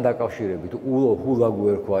ყაენთან დაკავშირებით ულო ჰულაგუ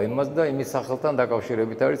ერქვა იმას და იმის სახელთან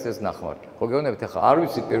დაკავშირებით არის ეს ნახმარი ხო გეუბნებით ახლა არ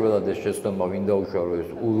ვიცი პირველად ეს შეცდომა ვინ დაუშვა რომ ეს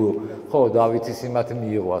ულუ ხო დავითის იმათ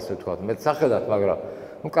მიიღო ასე ვთქვათ მეტსახელად მაგრამ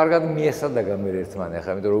ну კარგად მიესადაგა მე ერთმანე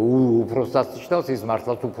ახლა იმიტომ რომ ულუ უფროსსაც ნიშნავს ის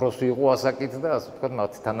მართლაც უფროსი იყო ასაკით და ასე ვთქვათ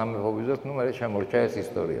მათ თანამებობისას ну მე შემორჩა ეს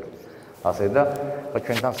ისტორია ასე და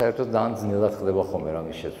ჩვენთან საერთოდ ძალიან ძნელად ხდება ხოლმე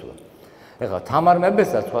რამის შეცვლა ეხლა თამარ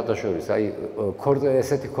მეფესაც სხვათა შორის აი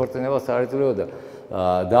ესეთი ქორწინებას არ ეძლეოდა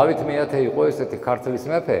დავით მეათე იყო ესეთი ქართლის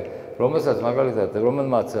მეფე რომელსაც მაგალითად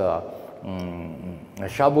რომელმაც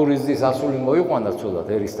შაბურიზის ასული მოიყვანა ცოლად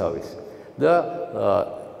ერისთავის და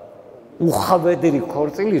უხავედრი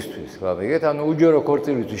ქორწილისთვის რა მეგეთ ანუ უჯერო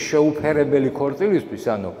ქორწილისთვის შეუფერებელი ქორწილისთვის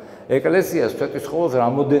ანუ ეკლესიას თვეთისხოველს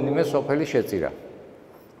რამოდენიმე სოფელი შეწირა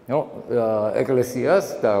ნუ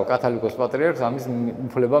ეკლესიას და კათოლიკოს პატრიარქს ამის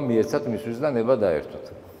უფლება მიეცათ მისთვის და ნება დაერთოთ.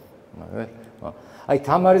 აი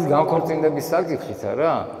თამარის განქორწინების საკითხიც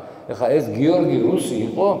არა? ეხლა ეს გიორგი რუსი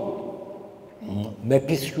იყო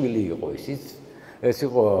მეფის შვილი იყო ისიც. ეს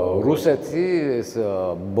იყო რუსეთი ეს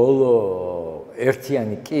ბოლო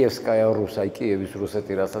ერთიანი კიევსკაია რუსა, კიევის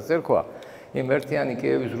რუსეთი რასაც ერქვა. იმ ერთიანი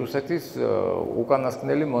კიევის რუსეთის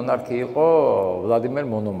უკანასკნელი მონარქი იყო ვლადიმერ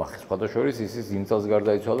მონომახე. სხვათა შორის ის იმ წელს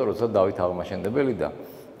გარდაიცვალა, როცა დავით აღმაშენებელი და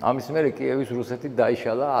ამის მერე კიევის რუსეთი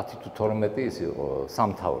დაიშალა 10 თუ 12 ის იყო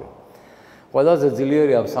სამთავრო. ყველაზე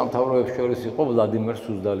ძლიერი ამ სამთავროებს შორის იყო ვლადიმერ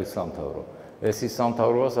სუზდალის სამთავრო. ეს ის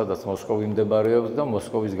სამთავროა, სადაც მოსკოვი მდებარეობს და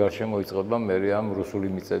მოსკოვის გარშემო იწყება მერე ამ რუსული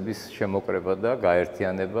მიწების შემოკრება და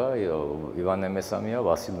გაერთიანება ივანე მესამეა,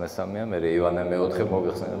 ვასილ მესამეა, მერე ივანე მეოთხე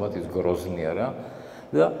მოიხსენებათ ის გროზნია რა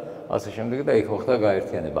და ასე შემდეგ და იქ მოხდა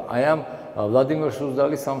გაერთიანება. აი ამ ვლადიმერ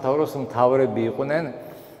სუზდალის სამთავროს მთავრები იყვნენ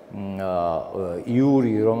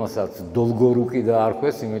იური, რომელსაც დოლგორუკი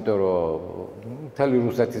დაარქვეს, იმიტომ რომ მთელი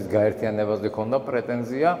რუსეთის გაერთიანებაზე ჰქონდა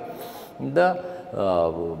პრეტენზია და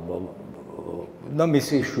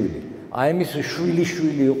მისი შვილი. აი მისი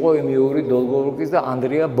შვილი იყო ემიური დოლგორუკის და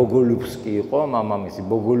ანდრია ბოგოლუბსკი იყო მამამისი.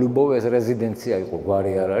 ბოგოლუბოვ ეს რეზიდენცია იყო,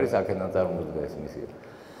 გვარი არ არის, აქედან წარმოდგა ეს მისი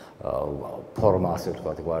ფორმა, ასე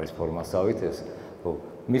ვთქვათ, გვარის ფორმასავით ეს.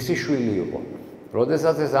 მისი შვილი იყო.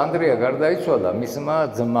 როდესაც ეს ანდრია გარდაიცვალა, მისმა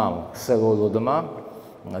ძმამ, სევოლოდმა,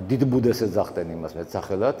 დიდ ბუდეს ეძახდნენ იმას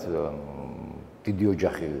მეტსახელად, დიდი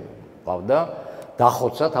ოჯახი ყავდა.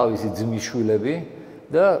 დახოცა თავისი ძმის შვილები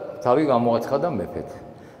და თავი გამოაცხადა მეფედ.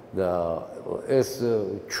 და ეს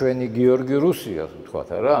ჩვენი გიორგი რუსია, თქვათ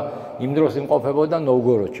რა, იმ დროს იმყოფებოდა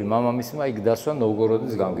ნოვგოროდში, მამამისმა იქ დასვა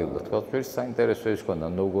ნოვგოროდის გამგებლად. თქვათ, ჩვენს საინტერესო ის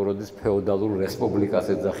ქონდა ნოვგოროდის ფეოდალურ რესპუბლიკას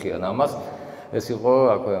ეძახიან ამას. ეს იყო,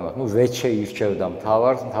 ანუ ვეჩე ირჩევდა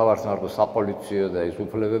მთავარს მარტო საპოლიციო და ის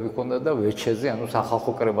უფლებები ჰქონდა და ვეჩეზე, ანუ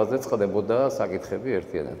სახალხო კრებაზე წყდებოდა საკითხები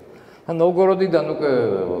ერთიანად. და ნოვგოროდიდან უკვე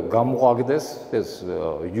გამოაგვდეს ეს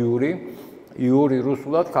იური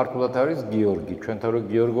რუსულად, ქართულად არის გიორგი. ჩვენთან რო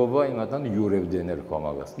გიორგობა, იმათთან იურევდნენ ერქვა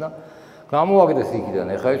მაგას და გამოაგვდეს იქიდან.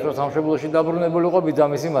 ეხლა ის რო სამშობლოში დაბრუნებული იყო,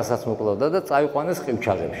 ბიძამისი მასაც მოკლავდა და წაიყვანეს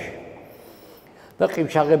ყივჩაღებში. და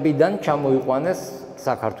ყივჩაღებიდან ჩამოიყვანეს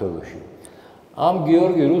საქართველოში. ამ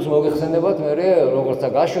გიორგი რუს მოგეხსენებათ, მე როგორც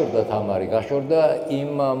გაშორდა თამარი, გაშორდა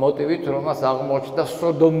იმ მოტივით, რომ მას აღმოჩნდა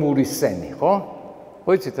სოდომური სენი, ხო?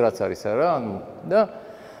 ხოიცით რაც არის არა? და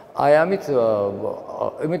აი ამით,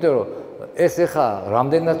 იმიტომ რომ ეს ეხა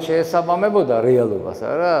რამდენად შეესაბამებოდა რეალობას,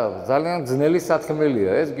 არა? ძალიან ძნელი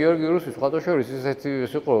სათქმელია. ეს გიორგი რუსი სხვადასხვა ისეთი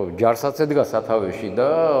იყო, ჯარსაც ედგა სათავეში და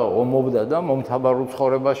ომობდა და მომთაბარულ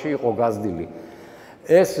ცხოვრებაში იყო გაზრდილი.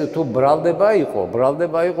 ეს თუ ბრალდება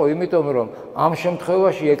იყო, იმიტომ რომ ამ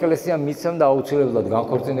შემთხვევაში ეკლესია მიცემდა აუცილებლად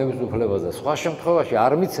განქორწინების უფლებას და სხვა შემთხვევაში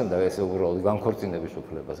არ მიცემდა ეს უბრალოდ განქორწინების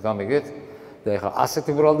უფლებას. გამიგეთ? და ეხლა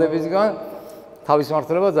ასეთი ბრალდებისგან თავის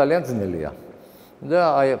მართლება ძალიან ძნელია.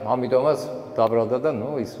 და აი ამიტომაც დაბრალდა და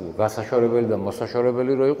ის გასაშორებელი და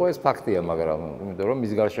მოსაშორებელი რო იყო ეს ფაქტია, მაგრამ იმიტომ რომ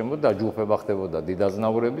მის გარშემო დაჯგუფება ხდებოდა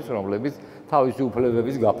დიდაზნაურების, რომლებიც თავისი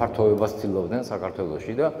უფლებების გაფართოებას ცდილობდნენ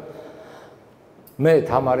საქართველოში და მე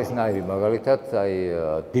თამარისნაირი მაგალითად აი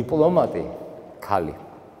დიპლომატი ხალი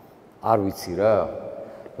არ ვიცი რა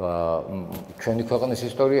ჩვენი ქვეყნის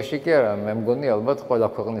ისტორიაში კი არა მე მგონი ალბათ ყველა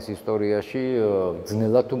ქვეყნის ისტორიაში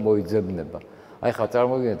ძნელად თუ მოიძებნება აი ხა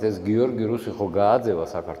წარმოგიდგენთ ეს გიორგი რუსი ხო გააძევა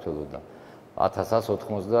საქართველოსთან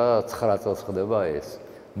 1199 წელს ხდება ეს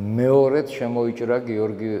მეორედ შემოიჭრა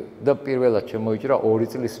გიორგი და პირველად შემოიჭრა 2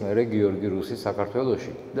 წლის მერე გიორგი რუსი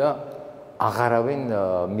საქართველოში და აღარავინ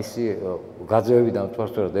მისი გაძევებიდან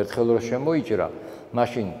თვალსაჩინოდ ერთხელ რო შემოიჭრა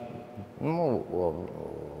მაშინ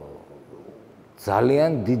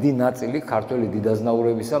ძალიან დიდი ნაწილი ქართველი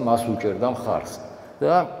დიდაზნაურებისა მას უჭერდა მხარს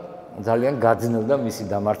და ძალიან გაძნელდა მისი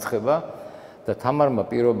დამარცხება და თამარმა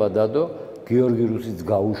პირობა დადო გიორგი რუსიც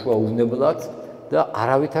გაუშვა უნებლად და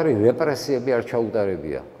არავითარი რეპრესიები არ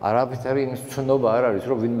ჩაუტარებია. არავითარი იმის ცნობა არ არის,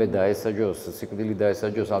 რომ ვინმე დაესაჯოს, სიკვდილი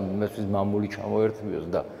დაესაჯოს, ამ იმისთვის მამული ჩამოერთვიოს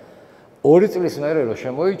და 2 წლის მერე რომ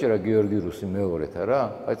შემოიჭრა გიორგი რუსი მეორედ რა,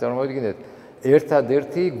 აი წარმოიდგინეთ,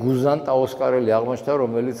 ერთადერთი გუზანტა ოსკარელი აღმოჩნდა,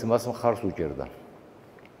 რომელიც მას მხარს უჭერდა.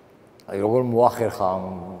 აი როგორ მოახერხა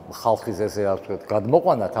ხალხის ესე რა ვთქვათ,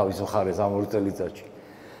 გადმოყვანა თავის მხარეს ამ 2 წელიწადში.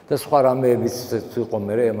 და სხვა რამეებიც იყო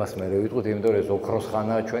მერე, ამას მერე ვიტყვით, იმიტომ რომ ეს ოქროს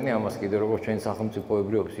ხანაა ჩვენი, ამას კიდე როგორც ჩვენი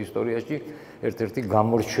სახელმწიფოებრიობის ისტორიაში ერთ-ერთი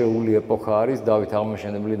გამორჩეული ეპოქა არის, დავით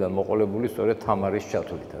აღმაშენებელი და მოყოლებული სწორედ თამარის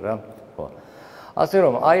ჩათვლით რა. ხო. ასე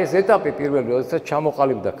რომ აი ეს ეტაპი პირველი, როდესაც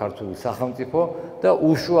ჩამოყალიბდა ქართული სახელმწიფო და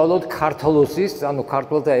უშუალოდ ქართლოსის, ანუ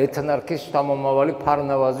ქართველთა ეთნარქის შთამომავალი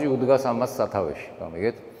ფარნავაზი უდგას ამას სათავეში,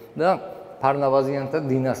 გამიგეთ? და ფარნავაზიანთა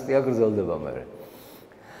დინასტია გრძელდება მერე.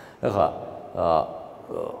 ეხლა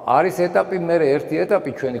არის ეტაპი მერე ერთი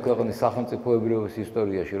ეტაპი ჩვენი ქვეყნის სახელმწიფოებრიობის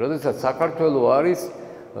ისტორიაში, როდესაც საქართველო არის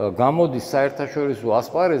გამოდის საერთაშორისო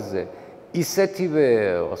ასპარეზზე ისეთივე,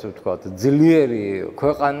 ასე ვთქვათ, ძლიერი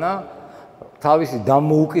ქვეყანა თავისი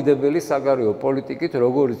დამოუკიდებელი საგარეო პოლიტიკით,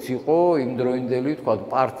 როგორც იყო იმდროინდელი, ვთქვათ,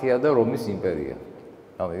 პარტია და რომის იმპერია.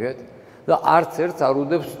 გამიგეთ? და არც ერთს არ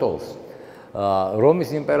უდევს სტოლს. რომის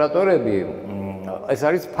იმპერატორები ეს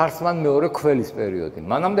არის ფარსმან მეორე ქველის პერიოდი.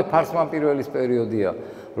 მანამდე ფარსმან პირველის პერიოდია,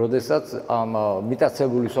 როდესაც ამ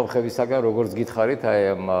მიტაცებული სომხებისაგან, როგორც გითხარით, აი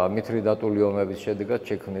ამ მითრიდატული ომების შედეგად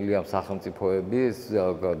შექმნილი ამ სახელმწიფოების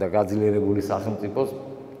და გაძლიერებული სახელმწიფოს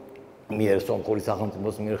მიერ სომხური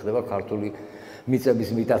სახელმწიფოს მიერ ხდება ქართული მიწების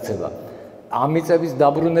მიტაცება. ამ მიწების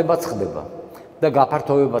დაბრუნებაც ხდება და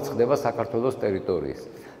გაფართოვებაც ხდება საქართველოს ტერიტორიის,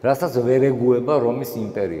 რასაც ვერ ეგუება რომის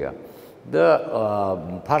იმპერია.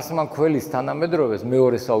 და ფარსმან ქველის თანამედროვეს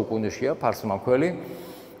მეორე საუკუნეშია ფარსმან ქველი.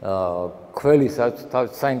 ქველი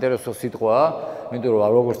საინტერესო სიტყვაა, იმიტომ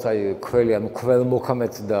რომ როგორც აი ქველი, ანუ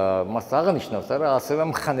ქველმოქმედს და მას აღნიშნავს, არა, ასევე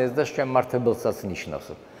მხნეს და შემმართებელსაც ნიშნავს.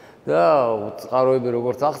 და წყაროები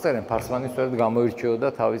როგორც აღწერენ, ფარსმანი სწორედ გამოირჩეოდა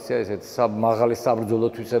თავისი ესეთ მაღალი საბრძოლო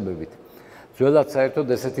თვისებებით. ძველად საერთოდ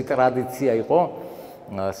ესეთი ტრადიცია იყო,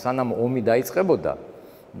 სანამ ომი დაიწყებოდა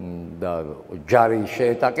და ჯარი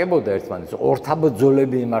შეეტაკებოდა ერთმანეთს,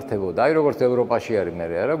 ორთაბრძოლები იმართებოდა. აი როგორც ევროპაში არის მე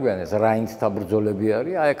რა გვიანეს რაინდთა ბრძოლები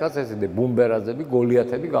არის, აი აკაც ესეთი ბუმბერაზები,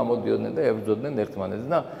 გოლიათები გამოდიოდნენ და ებრძოდნენ ერთმანეთს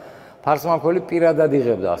და ფარსმანქველი პირადად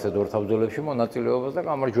იღებდა ასეთ ორთავბრძოლებში მონაწილეობას და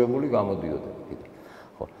გამარჯვებული გამოდიოდა.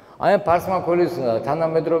 ხო. აი ამ ფარსმანქველის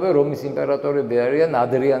თანამედროვე რომის იმპერატორები არიან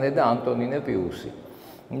ადრიანე და ანტონინე პიუსი.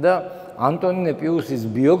 და ანტონინე პიუსის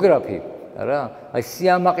ბიოგრაფი რა, აი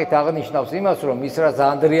სიამაყით აღნიშნავს იმას, რომ ის რაც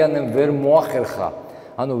ადრიანემ ვერ მოახერხა,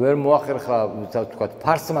 ანუ ვერ მოახერხა, ვთქვათ,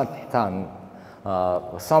 ფარსმანთან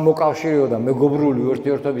სამოკავშირეო და მეგობრული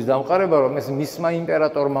ურთიერთობის დამყარება, რომ ეს მისმა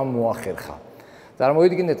იმპერატორმა მოახერხა.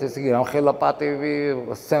 წარმოიდგინეთ, ეს იგი რამხელა პატივი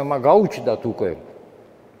სცემა გაუჩნდათ უკვე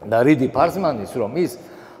და რიდი ფარსმანის, რომ ის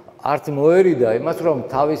არც მოერიდა იმას, რომ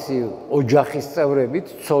თავისი ოჯახის წევრებით,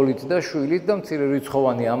 ცოლით და შვილით და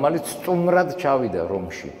მცირერიცხოვანი ამალით სტუმრად ჩავიდა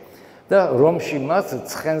რომში. და რომში მას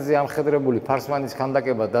ცხენზე ამხედრებული ფარსმანის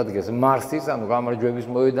ქანდაკება დადგეს მარსის, ანუ გამარჯვების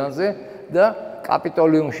მოედანზე და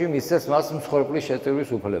კაპიტოლიუმში მისცეს მას მსხვერპლის შეწირვის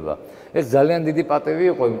უფლება. ეს ძალიან დიდი პატივი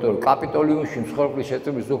იყო, იმიტომ რომ კაპიტოლიუმში მსხვერპლის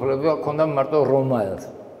შეწირვის უფლება ჰქონდა მარტო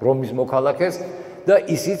რომის მოქალაქეს და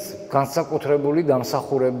ისიც განსაკუთრებული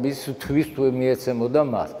დამსახურების თვის მიეცემოდა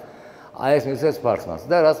მას. აი ეს მისცეს ფარსმანს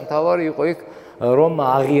და რაც მთავარი იყო იქ რომ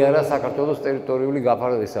აღიარა საქართველოს ტერიტორიული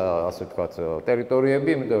ასე ვთქვათ, ტერიტორიები,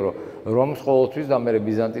 იმიტომ რომ რომს ყოველთვის და მერე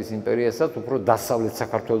ბიზანტიის იმპერიასაც უფრო დასავლეთ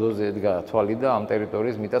საქართველოზე ედგა თვალი და ამ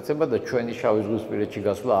ტერიტორიის მიტაცება და ჩვენი შავი ზღვისპირეთში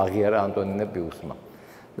გასვლა აღიარა ანტონინე პიუსმა.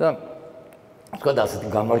 და თქვა ასეთი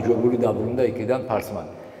გამარჯვებული დაბრუნდა იქიდან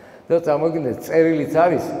ფარსმანი. და წარმოიდგინეთ, წერილიც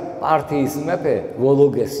არის პართიის მეფე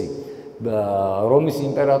ვოლოგესი რომის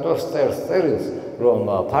იმპერატორს წერს წერილს, რომ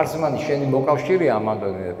ფარსმანი შენი მოკავშირეა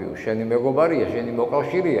ანტონინე პიუსი, შენი მეგობარია, შენი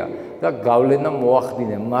მოკავშირეა და გავლენა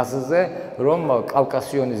მოახდინე მასზე, რომ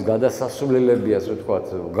კავკასიონის გადასასვლელები, ასე ვთქვათ,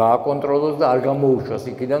 გააკონტროლოს და არ გამოუშვას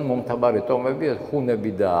იქიდან მომთაბარე ტომები,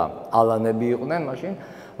 ხუნები და ალანები იყვნენ მაშინ,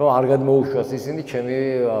 რომ არ გადმოუშვას ისინი ჩემი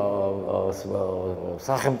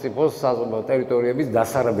სახელმწიფოს ტერიტორიების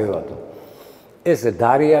დასარბევადო. ეს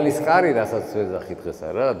დარიალის კარი, რასაც ვეძახით დღეს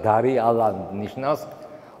არა, დარიალა ნიშნავს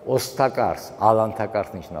ოსთა კარს, ალანთა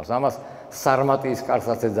კარს ნიშნავს. ამას სარმატიის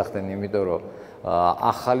კარსაც ეძახდნენ, იმიტომ რომ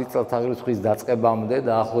ახალი წელთაღრიცხვის დაწყებამდე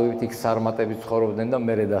დაახლოებით იქ სარმატები ცხოვრობდნენ და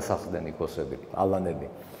მერე დასახლდნენ იქ ოსები, ალანები.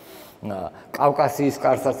 კავკასიის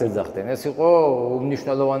კარსაც ეძახდნენ. ეს იყო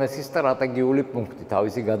უმნიშვნელოვანესი სტრატეგიული პუნქტი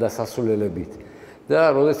თავისი გადასასვლელებით. და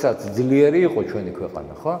როდესაც ძლიერი იყო ჩვენი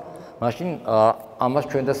ქვეყანა, ხო? მაშინ ამას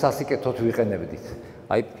ჩვენ და სასიკეთოდ ვიყენებდით.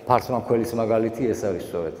 აი ფარსმანქველის მაგალითი ეს არის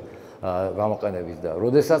სწორედ გამოყენებით და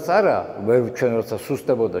როდესაც არა, ვერ ჩვენ როცა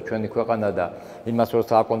სუსტებოდა ჩვენი ქვეყანა და იმას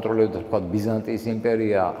როცა აკონტროლებდა თქვა ბიზანტიის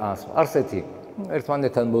იმპერია, არსეთი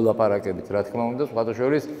ერთმანეთთან მოლაპარაკებით, რა თქმა უნდა, სხვათა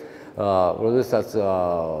შორის როდესაც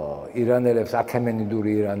ირანელებს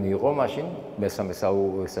აქემენიდური ირანი იყო, მაშინ მესამე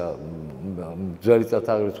ძველი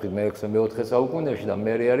წელთაღრიცხვის მე-4 საუკუნეში და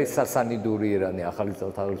მე არის სასანიდური ირანი ახალი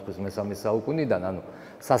წელთაღრიცხვის მე-3 საუკუნიდან, ანუ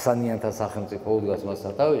სასანიანთა სახელმწიფო უდგას მას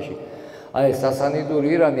სათავეში. აი ეს სასანიდური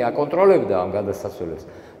ირანი აკონტროლებდა ამ გადასასვლელებს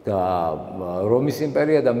და რომის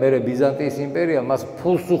იმპერია და მერე ბიზანტიის იმპერია მას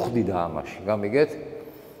ფულს უხდიდა ამაში. გამიგეთ?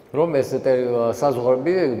 რომ ეს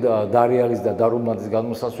საზღვრები დარიალის და დარუმადის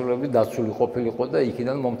გადმოსასვლელები დაცული ყოფილიყო და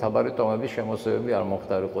იქიდან მომთაბარე ტომების შემოსევები არ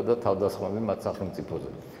მომხდარიყო და თავდასხმები მათ სახელმწიფოზე.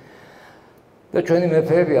 და ჩვენი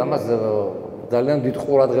მეფეები ამას ძალიან დიდ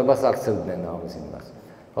ყურადღებას აქცევდნენ ამის იმას.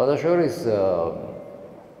 სხვათა შორის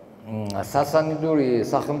სასანიდური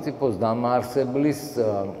სახელმწიფოს დამაარსებლის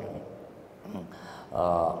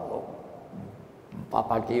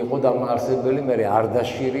პაპაკი იყო დამაარსებელი, მერე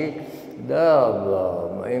არდაშირი და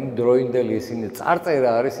იმ დროინდელი ისინი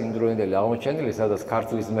წარწერა არის იმ დროინდელი აღმოჩენილი, სადაც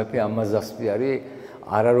ქართლის მეფე ამაზასპი არის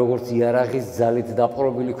არა როგორც იარაღის ძალით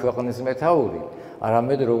დაპყრობილი ქვეყნის მეთაური,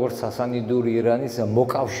 არამედ როგორც სასანიდური ირანის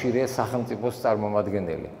მოკავშირე სახელმწიფოს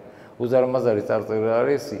წარმომადგენელი. უზარმაზარი წარწერა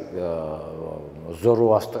არის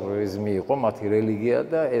ზოროასტრიზმი იყო მათი რელიგია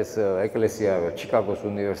და ეს ეკლესია ჩიკაგოს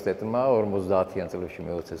უნივერსიტეტმა 50-იან წლებში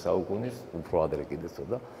მე-20 საუკუნის უფრო ადრე კიდე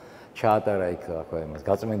ცოტა ჩაატარა იქ იმას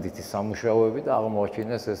გაწმენდითი სამუშაოები და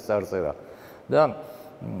აღმოაჩინეს ეს წარწერა და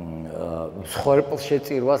მსხვერპლ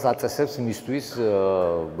შეწირვას აწესებს მისთვის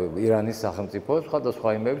ირანის სახელმწიფო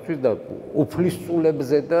სხვადასხვა იმებისთვის და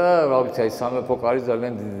უფლისწულებზე და რა ვიცი აი სამეფო კარის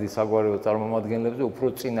ძალიან დიდი საგვარეულო წარმომადგენლებზე უფრო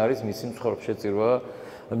წინ არის მისი მსხვერპლ შეწირვა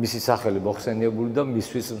მისი სახელი მოხსენიებული და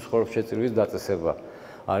მისთვის მსხვერპლ შეწირვის დაწესება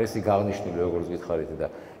არის იქ აღნიშნული როგორც გითხარით და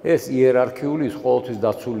ეს იერარქიული ის ყოველთვის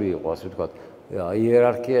დაცული იყო ასე ვთქვათ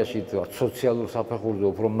იერარქიაში სოციალურ საფეხურზე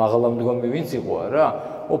უფრო მაღალამდგომი ვინც იყო რა,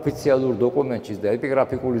 ოფიციალურ დოკუმენტში და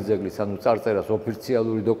ეპიგრაფიკული ძეგლის, ანუ წარწერას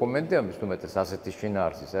ოფიციალური დოკუმენტი ამის უმეტეს ასეთი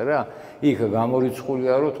შინაარსის რა, იქ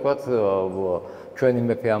გამორიცხულია რომ თქვათ ჩვენი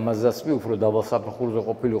მეფე ამაზასპი უფრო დაბალ საფეხურზე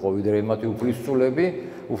ყოფილიყო ვიდრე იმათი უფლისწულები,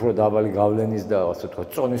 უფრო დაბალი გავლენის და ასე ვთქვათ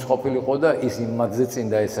წონის ყოფილიყო და ის იმათზე წინ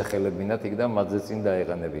დაესახელებინათ იქ და მათზე წინ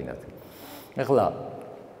დაეყენებინათ. ეხლა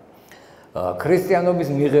ქრისტიანობის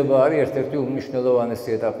მიღება არის ერთ-ერთი უმნიშვნელოვანესი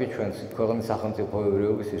ეტაპი ჩვენს ქვეყნის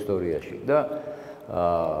სახელმწიფოებრიობის ისტორიაში და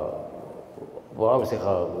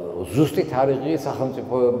ეხლა ზუსტი თარიღი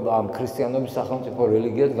სახელმწიფო ამ ქრისტიანობის სახელმწიფო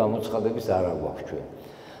რელიგიად გამოცხადების არ აქვს ჩვენ.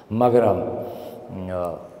 მაგრამ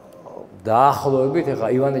დაახლოებით ეხლა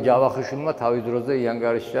ივანე ჯავახიშვილმა თავის დროზე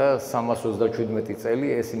იანგარიშა 327 წელი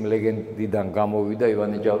ეს იმ ლეგენდიდან გამოვიდა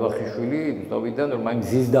ივანე ჯავახიშვილი იმდროიდან რომ აი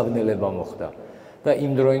მზის დაბნელება მოხდა და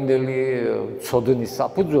იმდროინდელი ცოდნის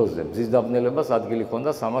საფუძველზე მზის დაბნელებას ადგილი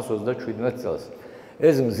ჰქონდა 327 წელს.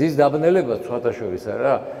 ეს მზის დაბნელება სხვათა შორის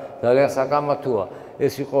რა ძალიან საკამათოა.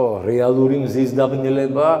 ეს იყო რეალური მზის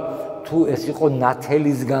დაბნელება თუ ეს იყო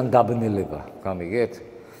ნათელისგან დაბნელება, გამიგეთ?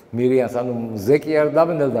 მირიანს ანუ მზე კი არ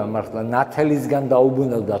დაბნელდა, მართლა ნათელისგან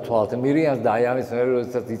დაუბრუნებდა თვალთ მირიანს და აი ამის მერე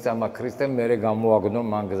როდესაც იწამა ქრისტემ მერე გამოაგნო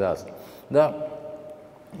მან გზას. და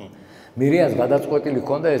მირიანს გადაწყვეტილი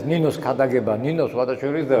ჰქონდა ეს ნინოს ქადაგება, ნინოს სხვათა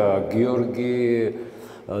შორის და გიორგი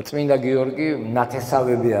წმინდა გიორგი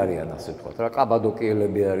ნათესავები არიან ასე ვთქვათ რა,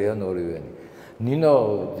 კაბადოკიელები არიან ორივენი. ნინო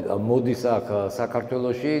მოდის აქ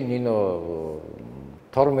საქართველოში, ნინო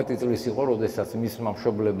 12 წლის იყო, როდესაც მისმა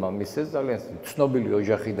მშობლებმა მისცეს, ძალიან ცნობილი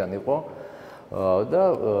ოჯახიდან იყო და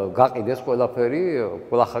გაყიდეს ყველაფერი,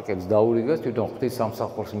 ყველახაკებს დაურიგეს, თვითონ ღვთის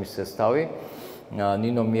სამსახურს მისცეს თავი.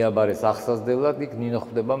 ნინო მიაბარეს აღსაზრდელად, იქ ნინო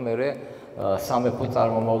ხდება მერე სამეფო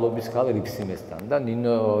წარმომავლობის ქალ რიფსიმესთან და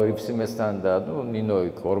ნინო რიფსიმესთან და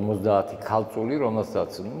ნინო 50 ქალწული,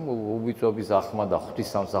 რომელსაც უბიწობის ახმა და ღვთის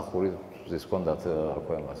სამსახური ეს ჰქონდათ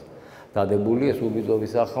აქვე მას დადებული ეს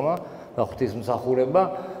უბიწობის ახმა და ღვთისმსახურება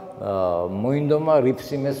მოინდომა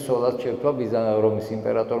რიფსიმეს სოლად შეერთვა რომის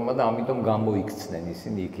იმპერატორმა და ამიტომ გამოიქცნენ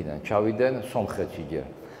ისინი იქიდან. ჩავიდნენ სომხეთში ჯერ.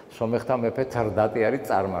 სომეხთა მეფე თრდატი არის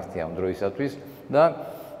წარმართი ამ დროისათვის და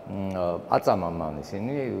აწამა მან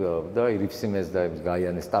ისინი და რიფსიმეს და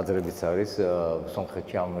გაიანეს ტაძრებიც არის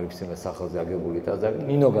სომხეთში ამ რიფსიმეს სახელზე აგებული ტაძარი.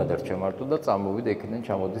 ნინო გადარჩა მარტო და წამოვიდა იქიდან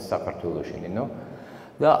ჩამოდის საქართველოში ნინო.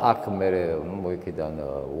 და აქ მერე მოიქიდან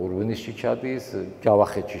ურბნისში ჩადის,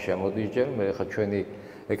 ჯავახეთში შემოდის ჯერ, მე ხა ჩვენი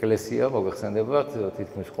ეკლესია მოგეხსენებათ,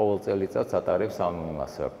 თითქმის ყოველ წელიწადს ატარებს ამ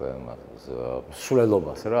იმას რა ქვია,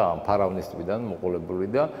 სულელობას რა, ამ ფარავნის ტბიდან მოყოლებული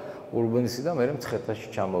და ურბნისი და მერე მცხეთაში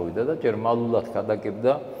ჩამოვიდა და ჯერ მალულად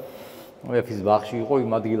გადაკებდა მეფის ბაღში იყო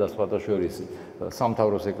იმ ადგილას სხვათა შორის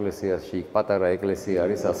სამთავროს ეკლესიაში, იქ პატარა ეკლესია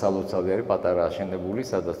არის, სასალოცავი არის, პატარა აშენებული,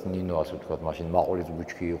 სადაც ნინო ასე ვთქვათ, მაშინ მაყურის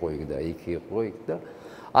ბუჩქი იყო იქ და იქ იყო იქ და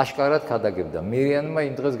აშკარად გადაგებდა. მირიანმა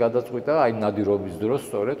იმ დღეს გადაწყვიტა, აი ნადირობის დროს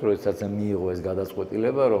სწორედ, როდესაც მიიღო ეს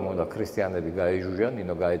გადაწყვეტილება, რომ უნდა ქრისტიანები გაეჟუჟან,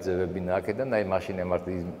 ნინო გაეძევებინა აქედან, აი მაშინ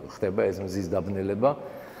ხდება ეს მზის დაბნელება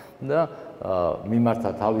და მიმართა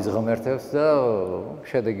თავის ღმერთებს და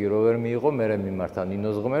შედეგი რო ვერ მიიღო, მერე მიმართა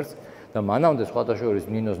ნინოს ღმერთს და მანამდე სხვათა შორის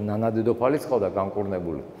ნინოს ნანა დედოფალიც ყავდა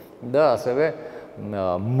განკურნებული და ასევე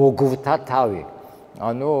მოგვთა თავი,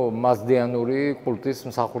 ანუ მასდიანური კულტის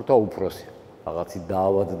მსახურთა უფროსი. რაღაცი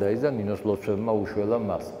დაავადდა ის და ნინოს ლოცვებმა უშველა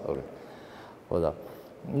მას. ხო და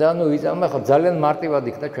ანუ იწამა ხო ძალიან მარტივად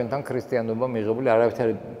იქნა ჩვენთან ქრისტიანობა მიღებული,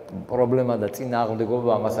 არავითარი პრობლემა და წინააღმდეგობა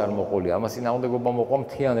ამას არ მოყოლია. ამას წინააღმდეგობა მოყვა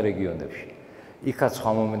მთიან რეგიონებში. იქაც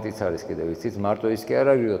სხვა მომენტიც არის კიდევ იცით, მარტო ის კი არ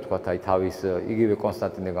არის რომ თქვა აი თავის იგივე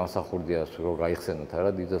კონსტანტინე გამსახურდიას რო გაიხსენოთ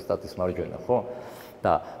არა დიდოსტატის მარჯვენა, ხო?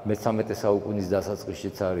 და მე-13 საუკუნის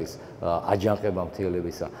დასაწყისშიც არის აჯანყება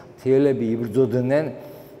მთიელებისა. მთიელები იბრძოდნენ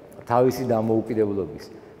თავისი დამოუკიდებლობის.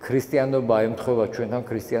 ქრისტიანობა ემთხვევა ჩვენთან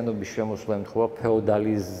ქრისტიანობის შემოსვლა ემთხვევა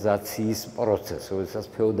ფეოდალიზაციის პროცესს, როდესაც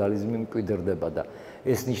ფეოდალიზმი მკვიდრდება და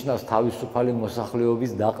ეს ნიშნავს თავისუფალი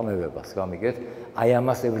მოსახლეობის დაყმევებას, გამიგეთ? აი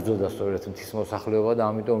ამას ებრძოდა სწორედ მთის მოსახლეობა და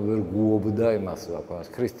ამიტომ ვერ გუობდა იმას, რა ქვია,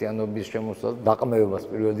 ქრისტიანობის შემოსვლას, დაყმევებას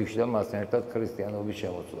პირველ რიგში და მასთან ერთად ქრისტიანობის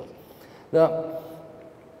შემოსვლას. და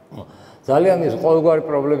ძალიან ის ყოველგვარი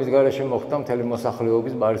პრობლემის გარეშე მოხდა მთელი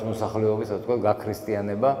მოსახლეობის, ბარის მოსახლეობის, ასე ვთქვათ,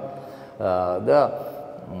 გაქრისტიანება და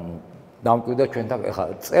დამკვიდრა ჩვენთან, ეხლა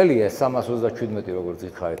წელი ეს 327, როგორც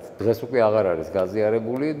იხარეთ, დღეს უკვე აღარ არის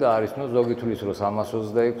გაზიარებული და არის ნუ ზოგი თulis რომ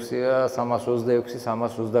 326-ია, 326,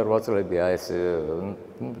 328 წლებია ეს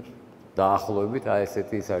დაახლოებით, აი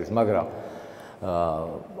ესეთი ის არის, მაგრამ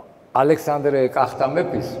ალექსანდრე კახტა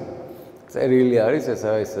მეფის წერილი არის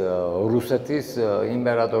ეს რუსეთის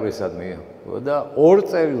იმპერატორისადმი და 2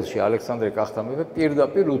 წერილში ალექსანდრე კახთა მეფე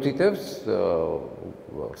პირდაპირ უთითებს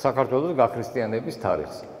საქართველოს გაქრისტიანების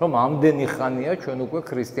თარიღს, რომ ამდენი ხანია ჩვენ უკვე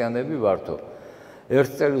ქრისტიანები ვართო.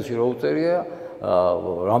 ერთ წერილში რო უწერია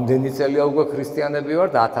რამდენი წელია უკვე ქრისტიანები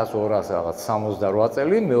ვართ 1268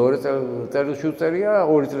 წელი, მეორე წერილში უწერია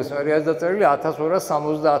 2 წლის მერე არის დაწერილი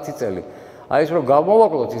 1270 წელი. აი ეს რომ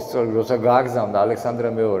გამოვაკლოთ ის წელი, როცა გააგზავნა ალექსანდრე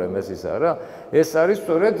მეორემ ესისა რა, ეს არის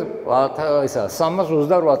სწორედ ისა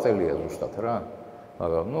 328 წელია ზუსტად რა.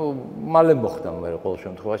 მაგრამ მალე მოხდა მე ყოველ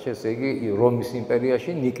შემთხვევაში ესე იგი რომის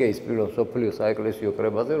იმპერიაში ნიკეის პირველ მსოფლიო საეკლესიო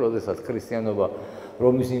კრებაზე, როდესაც ქრისტიანობა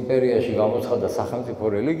რომის იმპერიაში გამოცხადდა სახელმწიფო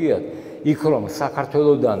რელიგიად, იქ რომ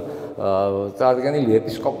საქართველოსდან წარდგენილი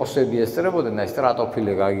ეპისკოპოსები ესწრებოდნენ, აი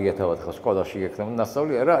სტრატოფილე გაგიგეთავათ ხო სკოლაში გექნებოდა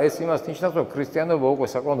ნასწავლი, რა ეს იმას ნიშნავს, რომ ქრისტიანობა უკვე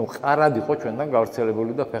საკმაოდ მყარად იყო ჩვენთან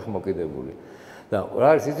გავრცელებული და ფეხმოკიდებული. და რა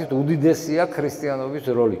არის იცით უდიდესია ქრისტიანობის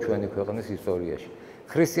როლი ჩვენი ქვეყნის ისტორიაში.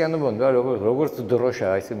 ქრისტიანობა როგორც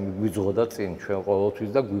დროშა ესე მიგვიძღოდა წინ ჩვენ ყოველთვის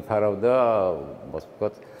და გვიფარავდა, ასე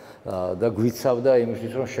ვთქვათ, და გვიცავდა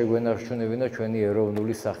იმისთვის, რომ შეგვენარჩუნებინა ჩვენი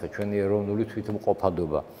ეროვნული სახე, ჩვენი ეროვნული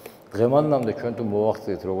თვითმყოფადობა. დღევანდამდე ჩვენ თუ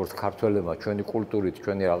მოვახცეთ როგორც ქართველებმა ჩვენი კულტურით,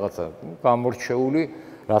 ჩვენი რაღაცა გამორჩეული,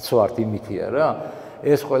 რაც ვართ იმითია რა.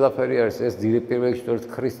 ეს ყველაფერი არის ეს პირველი სწორედ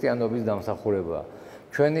ქრისტიანობის დამსახურებაა.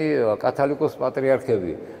 ჩვენი კათოლიკოს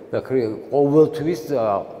პატრიარქები და ყოველთვის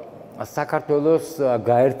საქართველოს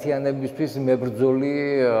გაერთიანებისთვის მებრძოლი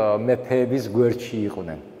მეფეების გვერდში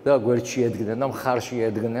იყვნენ და გვერდში ედგნენ და მხარში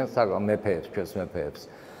ედგნენ მეფეებს, ჩვენს მეფეებს.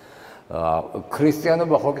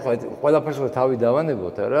 ქრისტიანობა ხო ყველაფერს თავი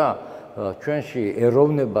დავანებოთ რა, ჩვენში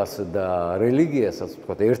ეროვნებას და რელიგიასაც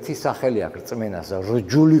ვთქვათ, ერთი სახელი აქვს რწმენას,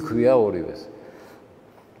 რჯული ქვია ორივეს.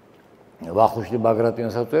 ვახუშტი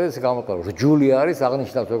ბაგრატიონსაც ეს გამოყო, რჯული არის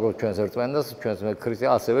აღნიშნავს როგორც ჩვენს რწმენას, ჩვენს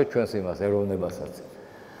ქრისტიანს, ასევე ჩვენს იმას ეროვნებასაც.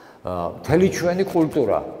 მთელი ჩვენი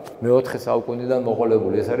კულტურა მე-4 საუკუნიდან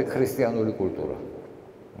მოყოლებული, ეს არის ქრისტიანული კულტურა.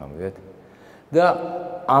 ამით. და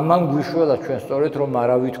ამან გვიშველა ჩვენ სწორედ რომ არ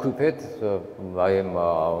ავითქვიფეთ აი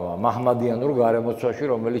მაჰმადიანურ გარემოცვაში,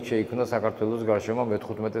 რომელიც შეიქმნა საქართველოს გარშემო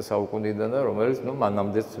მე-15 საუკუნიდან და რომელიც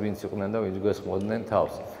მანამდეც ვინც იყვნენ და ვინც გვესმოდნენ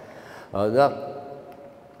თავს. და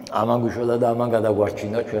ამან გვიშველა და ამან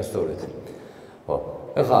გადაგვარჩინა ჩვენ სწორედ. ხო.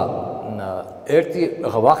 ეხლა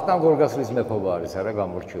ვახტანგ გორგასლის მეფობა არის არა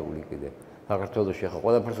გამორჩეული კიდე საქართველოში. ახლა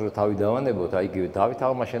ყველაფერს რო თავი დავანებოთ, აი იგივე დავით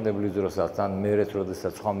აღმაშენებლის დროსაც ან მერეც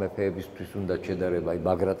როდესაც სხვა მეფეებისთვის უნდა შედარება, აი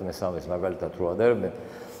ბაგრატ მესამეს მაგალითად რო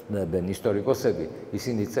ადარებენ ისტორიკოსები,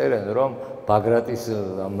 ისინი წერენ რომ ბაგრატის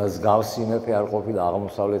მსგავსი მეფე არ ყოფილა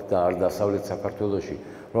აღმოსავლეთ და არ დასავლეთ საქართველოში,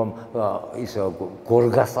 რომ ის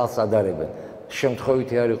გორგასალს ადარებენ.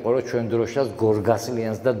 შემთხვევითი არ იყო, რომ ჩვენ დროშას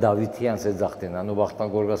გორგასლიანს და დავითიანს ეძახდნენ, ანუ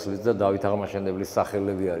ვახტანგ გორგასლის და დავით აღმაშენებლის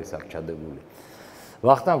სახელები არის აქ ჩადებული.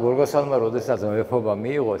 ვახტანგ გორგასალმა როდესაც მეფობა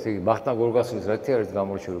მიიღო, ესე იგი ვახტანგ გორგასლის რა არის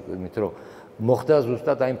გამორჩეული, იმით რომ მოხდა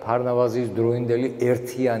ზუსტად აი ფარნავაზის დროინდელი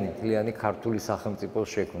ერთიანი მთლიანი ქართული სახელმწიფოს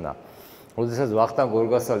შექმნა. როდესაც ვახტანგ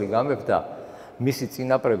გორგასალი გამეფდა, მისი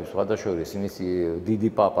წინაპრები სხვადასხვა მისი დიდი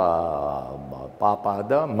პაპა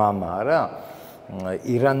და მამა რა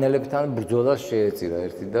ირანელებთან ბრძოლას შეეწირა,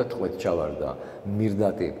 ერთი და ტყვეთ ჩავარდა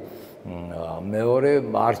მირდატი. მეორე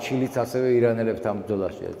არჩილიც ასევე ირანელებთან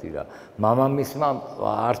ბრძოლას შეეწირა. მამამისმა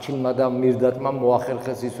არჩილმა და მირდატმა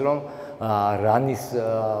მოახერხეს ის რომ რანის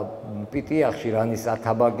პიტიახში, რანის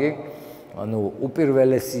ათაბაგი, ანუ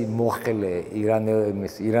უპირველესი მოხელე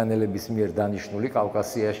ირანელების მიერ დანიშნული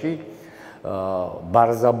კავკასიაში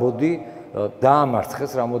ბარზაბოდი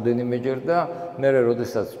დაამარცხეს რამოდენიმეჯერ და მერე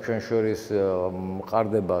როდესაც ჩვენ შორის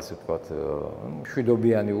მყარდება ასე ვთქვათ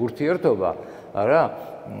მშვიდობიანი ურთიერთობა, არა,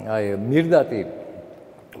 აი მირდატი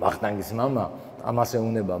ვახტანგის მამა ამას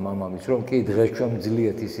ეუბნება მამამის, რომ კი დღეს ჩვენ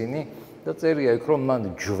მძლიეთ ისინი და წერია იქ რომ მან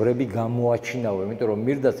ჯვრები გამოაჩინაო, იმიტომ რომ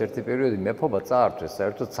მირდატს ერთი პერიოდი მეფობა წაართვეს,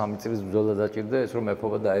 საერთოდ 3 წლის ბრძოლა დაჭირდა ეს რომ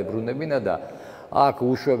მეფობა დაებრუნებინა და აქ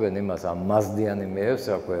უშვებენ იმას ამ მაზდიანი მეებს,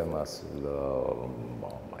 რა ქვია მას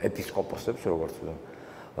ეპისკოპოსებს, როგორც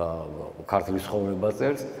ქართლის ხოვრება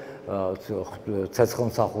წერს,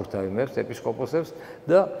 ცეცხლმსახურთა იმებს, ეპისკოპოსებს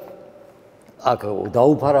და აქ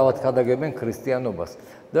დაუფარავად ქადაგებენ ქრისტიანობას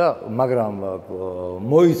და მაგრამ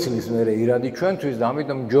მოიცლის მერე ირადი ჩვენთვის და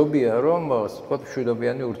ამიტომ ჯობია რომ ვთქვათ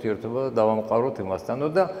მშვიდობიანი ურთიერთობა დავამყაროთ იმასთანო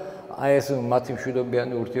და აი ეს მათი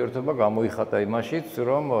მშვიდობიანი ურთიერთობა გამოიხატა იმაშიც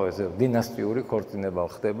რომ დინასტიური ქორწინება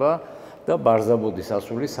ხდება და ბარზაბოდის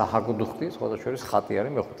ასული საჰაგდუხტი, სხვადასხვა ხატი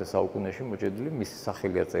არის მე-5 საუკუნეში მოჭედილი, მისი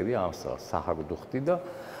სახელია წერია ამ საჰაგდუხტი და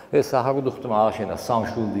ეს საჰაგდუხტმა ააშენა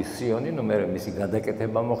სამშვილდის სიონი, ნუ მერე მისი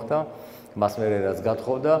გადაკეთება მოხდა მას მერე რაც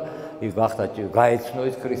გათხოვდა, ის გახდა გაეცნო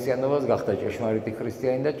ის ქრისტიანობას, გახდა ჭეშმარიტი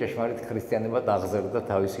ქრისტიანი და ჭეშმარიტ ქრისტიანებად აღზარდა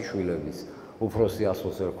თავისი შვილების. უფროსი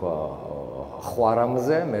ასულს ერქვა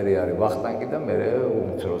ხვარამზე, მერე არის ვახტანგი და მერე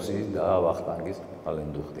უმცროსი და ვახტანგის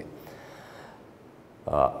ალენდუხტი.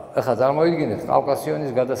 ახლა წარმოიდგინეთ,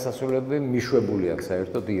 კავკასიონის გადასასვლელები მიშვებული აქვს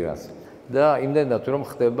საერთოდ ირანს და იმდენად რომ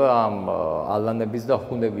ხდება ამ ალანების და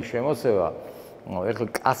ჰუნების შემოსევა, ეხლა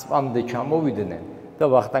კასპამდე ჩამოვიდნენ და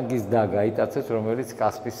ვახტანგის და გაიტაცეს, რომელიც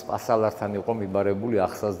კასპის სპასალართან იყო მიბარებული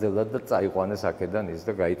ახსაზდელად და წაიყვანეს აქედან ის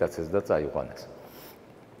და გაიტაცეს და წაიყვანეს.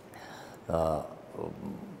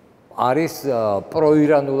 არის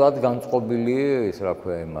პროირანულად განწყობილი ის რა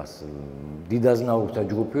ქვია იმას დიდაზნაურთა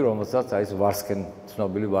ჯგუფი, რომელსაც ეს ვარსკენ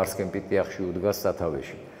ცნობილი ვარსკენ პიტიახში უდგას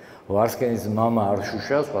სათავეში. ვარსკენის მამა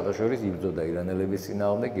არშუშა სხვადასხვა იბრძოდა ირანელების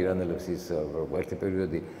წინააღმდეგ, ირანელებს ის ერთი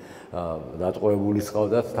პერიოდი დატყვევებული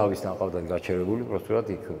სყავდათ, თავისთან ყავდათ გაჩერებული, პროსტურად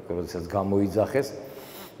იქ როდესაც გამოიძახეს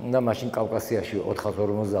და მაშინ კავკასიაში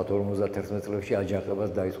 450-51 წლებში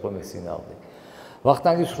აჯანყებას დაიწყო მის წინააღმდეგ.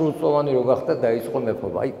 ვახტანგის სრულწლოვანი რო გახდა დაიწყო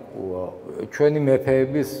მეფობა. აი ჩვენი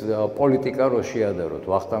მეფეების პოლიტიკა რო შეადაროთ,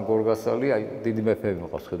 ვახტანგ გორგასალი, აი დიდი მეფეები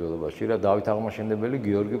მიყავს ხედველობაში რა, დავით აღმაშენებელი,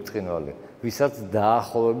 გიორგი ბრწყინვალე, ვისაც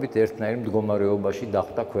დაახლოებით ერთნაირ მდგომარეობაში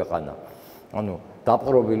დახვდა ქვეყანა. ანუ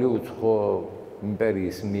დაპყრობილი უცხო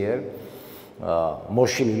იმპერიის მიერ,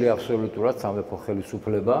 მოშლილი აბსოლუტურად სამეფო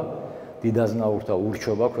ხელისუფლება, დიდაზნაურთა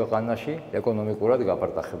ურჩობა ქვეყანაში, ეკონომიკურად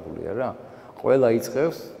გაპარტახებულია რა. ყველა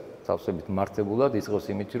იწყებს სავსებით მართებულად იწყოს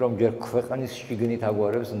იმით, რომ ჯერ ქვეყანის შიგნით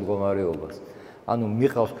აგვარებს მდგომარეობას. ანუ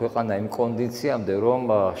მიყავს ქვეყანა იმ კონდიციამდე, რომ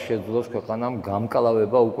შეძლოს ქვეყანამ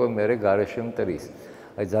გამკლავება უკვე მერე გარეშე მტრის.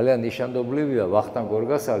 აი ძალიან ნიშანდობლივია ვახტანგ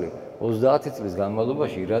გორგასალი 30 წლის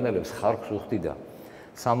განმავლობაში ირანელებს ხარკს უხდიდა.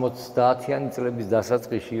 70-იანი წლების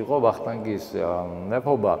დასაწყისში იყო ვახტანგის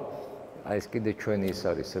მეფობა. აი ეს კიდე ჩვენი ის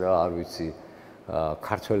არის რა, არ ვიცი,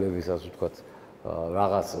 ქართველების ასე ვთქვათ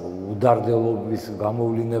რაღაც უდარდელობის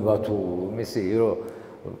გამოვლინება თუ მისი რომ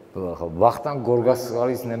ვახტანგ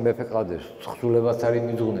გორგასალის მეფე ყავდეს, თხზულებაც არის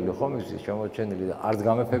მიძღვნილი ხომ ის შემოჩენილი და არც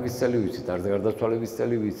გამეფების წელი ვიცით, არც გარდაცვალების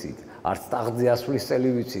წელი ვიცით, არც ტახტზე ასვლის წელი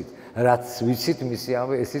ვიცით, რაც ვიცით მისი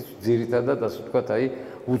ესეც ძირითადად ასე ვთქვათ აი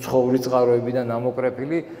უცხოური წყაროებიდან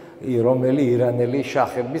ამოკრეფილი, რომელი ირანელი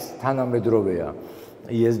შახების თანამედროვეა.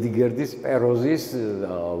 იეზდიგერდის, პეროზის,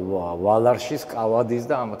 ვალარშის, ყავადის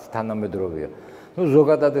და ამათ თანამედროვეა. ნუ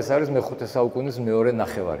ზოგადად ეს არის მე-5 საუკუნის მეორე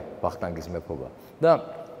ნახევარი ვახტანგის მეფობა. და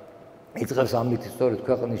იწყებს ამით სწორედ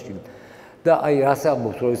ქვეყნის და აი რას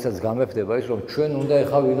ამბობს, როდესაც გამეფდება ის, რომ ჩვენ უნდა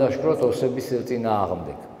ეხლა ვილაშქროთ ოსების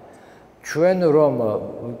წინააღმდეგ. ჩვენ რომ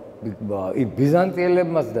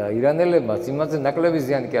ბიზანტიელებმაც და ირანელებმაც იმაზე ნაკლები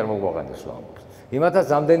ზიანი კი არ მოგვაყენეს ამბობს. იმათაც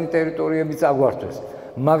ამდენი ტერიტორიები წაგვართვეს.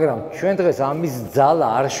 მაგრამ ჩვენ დღეს ამის ძალა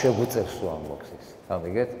არ შეგვწევს ამბობს ის.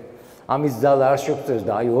 გამიგეთ? ამის ძალა არ შეგვწევს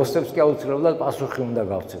და აი ოსებს კი აუცილებლად პასუხი უნდა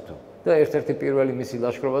გავცეთო. და ერთ-ერთი პირველი მისი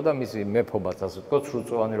ლაშქრობა და მისი მეფობაც ასე ვთქვათ,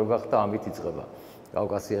 სრულწლოვანი რო გახდა, ამით იწყება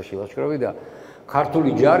კავკასიაში ლაშქრობი და ქართული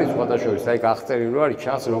ჯარი სხვადასხვა აი აღწერილი რო არის,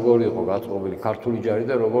 ჩანს როგორი იყო გაწყობილი ქართული ჯარი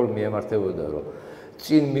და როგორ მიემართებოდა, რომ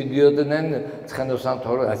წინ მიდიოდნენ ცხენოსან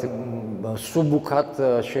თორო, ასე სუბუქად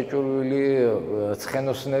შეჭურვილი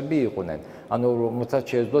ცხენოსნები იყვნენ. ანუ რომელსაც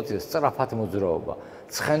შეეძლოთ სწრაფად მოძრაობა.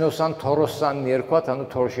 ცხენოსან თოროსანი ერქვათ, ანუ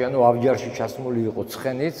თორში, ანუ აბჯარში ჩასმული იყო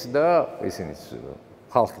ცხენიც და ისინიც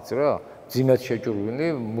ხალხიც რა, ძიმედ შეჭურვილი,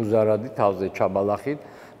 მუზარადი თავზე ჩაბალახით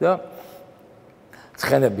და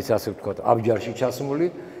ცხენების ასე ვთქვათ, აბჯარში ჩასმული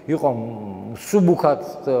იყო სუბუქად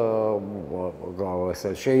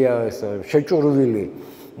შეჭურვილი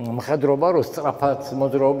მხედრობა, რომ სწრაფად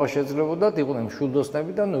მოძრაობა შეძლებოდათ, იყვნენ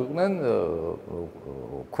მშვილდოსნები და იყვნენ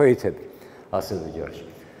ქვეითები ასევე ჯარში.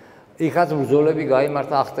 იქაც ბრძოლები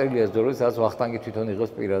გაიმართა, აღწერილია ეს ბრძოლები, სადაც ვახტანგი თვითონ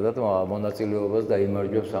იღებს პირადად მონაწილეობას და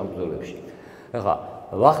იმარჯვებს ამ ბრძოლებში. ეხლა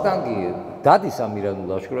ვახტანგი დადის ამ ირანულ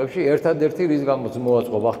ლაშქრობებში, ერთადერთი რის გამოც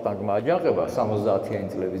მოაწყო ვახტანგმა აჯანყება 70-იანი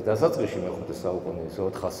წლების დასაწყისში მე-5 საუკუნის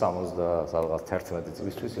 471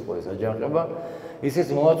 წლისთვის იყო ეს აჯანყება. ისიც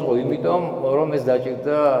მოაწყო იმიტომ, რომ ეს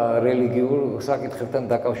დაჭირდა რელიგიურ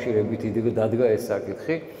საკითხებთან დაკავშირებით დადგა ეს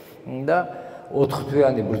საკითხი და 4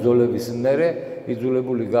 თვიანი ბრძოლების მერე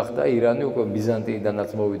იძულებული გახდა ირანი უკვე ბიზანტიიდანაც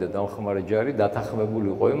მოვიდა დამხმარე ჯარი, დათანხმებული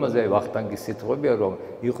იყო იმაზე, აი ვახტანგის სიტყვებია, რომ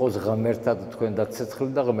იყოს ღმერთად თქვენ და ცეცხლი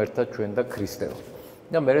და ღმერთად ჩვენ და ქრისტეო.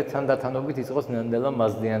 და მერე თანდათანობით იწყოს ნელ-ნელა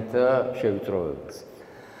მაზდიანთა შევიწროვებაც.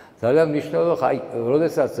 ძალიან მნიშვნელოვანია, აი,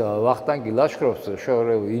 როდესაც ვახტანგი ლაშქრობს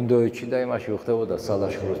შორეულ ინდოეთში და იმაში ხდებოდა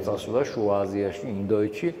სალაშქრო წასვლა შუა აზიაში,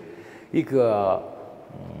 ინდოეთში, იქ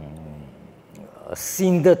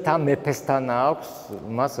სინდთა მეფესთან აქვს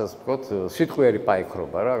მას ასე ვთქვათ სიტყვიერი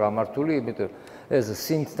პაიქრობა რა გამართული, იმიტომ ეს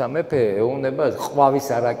სინდთა მეფე ეუბნება ყვავის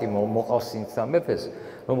არაკი მოყავს სინდთა მეფეს,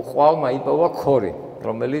 რომ ყვავმა იპოვა ქორი,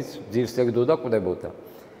 რომელიც ძირს ეგდოდა კვდებოდა.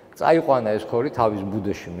 წაიყვანა ეს ქორი თავის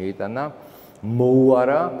ბუდეში მიიტანა,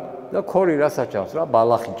 მოუარა და ქორი რასაჩავს რა,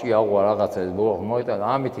 ბალახი ჭიაღვა რაღაცა ეს მოიტანა,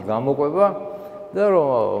 ამითი გამოყვება და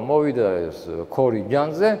რომ მოვიდა ეს ქორი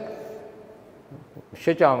ჯანზე,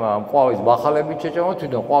 შეჭამა ყვავის ბახალებით შეჭამა,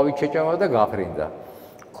 თვითონ ყვავით შეჭამა და გაფრინდა.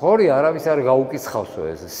 ქორი არავის არ გაუკიცხავსო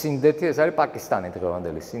ეს სინდეთი, ეს არის პაკისტანი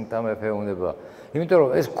დღევანდელი სინდთა მეფე ეუბნება. იმიტომ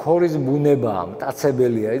რომ ეს ქორის ბუნებაა,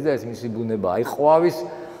 მტაცებელია ის და ეს მისი ბუნებაა. აი ყვავის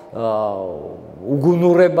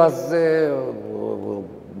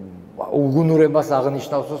უგუნურებას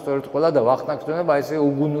აღნიშნავსო სწორედ ყველა და ვახტანგს თქონება ესე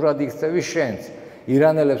უგუნურად იქცევი შენს.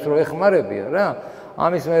 ირანელებს რო ეხმარებია რა,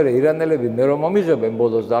 ამის მერე ირანელები მე რომ მომიღებენ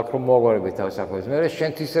ბოლოს და აქ რომ მოაგვარებით თავის საქმეს, მერე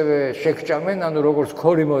შენთ ისევე შეგჭამენ, ანუ როგორც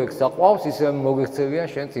ქორი მოექცა ყვავს, ისევე მოგექცევიან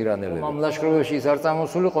შენც ირანელები. ამ ლაშქრობებში ის არ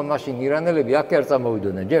წამოსულიყო, მაშინ ირანელები აქ არ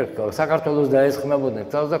წამოვიდოდნენ, ჯერ საქართველოს დაესხმებოდნენ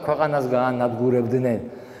თავს და ქვეყანას გაანადგურებდნენ.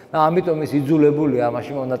 და ამიტომ ის იძულებულია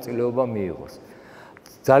ამაში მონაწილეობა მიიღოს.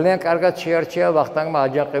 ძალიან კარგად შეარჩია ვახტანგმა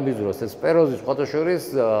აჯანყების დროს ეს სპეროზის ფოტოშორის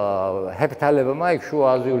ჰეფთალებმა იქ შუა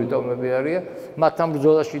აზიური ტომები არიან, მათთან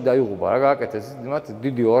ბრძოლაში დაიღუპა. რა გააკეთეს? მათ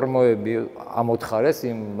დიდი ორმოები ამოთხარეს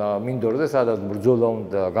იმ მინდორზე, სადაც ბრძოლა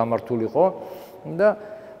უნდა გამართულიყო და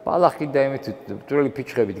ბალახით და იმით წვრილი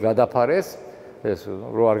ფიჩხებით გადაფარეს, ეს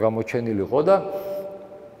რო არ გამოჩენილიყო და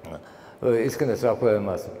ისქნეს რა ქვია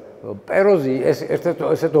მას. პეროზი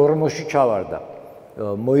ესეთ ორმოში ჩავარდა.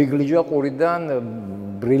 მოიგლიჯვა ყურიდან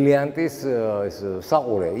ბრილიანტის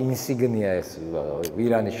საყურე, ინსიგნია ეს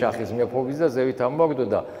ირანის შახის მეფობის და ზევით ამბაგდო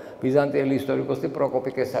და ბიზანტიელი ისტორიკოსი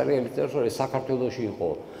პროკოპი კესარი ელიცერს რომ საქართველოში იყო.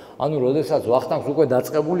 ანუ როდესაც ვახტანგს უკვე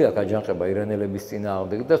დაწყებული აქვს აჯანყება ირანელების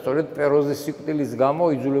წინააღმდეგ და სწორედ პეროზის სიკვდილის გამო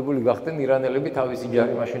იძულებული გახდნენ ირანელები თავისი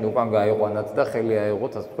ჯარი მაშინ უკან გაეყვანათ და ხელი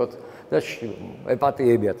აეღოთ, ასე ვთქვათ, და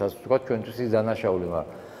ეპატიებიათ, ასე ვთქვათ, ჩვენთვის ის დანაშაული,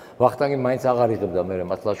 მაგრამ ვახტანგი მაინც აღარ იღებდა მერე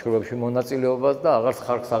მათ ლაშქრობებში მონაწილეობას და აღარც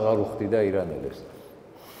ხარკს აღარ უხდიდა ირანელებს.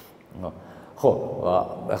 ხო,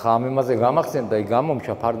 ახლა ამ იმაზე გამახსენდა და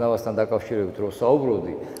გამომჩა ფარნავაზთან დაკავშირებით რო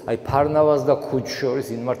საუბრობდი, აი ფარნავაზ და ქუჯს შორის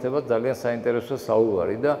იმართება ძალიან საინტერესო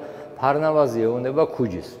საუბარი და ფარნავაზი ეუბნება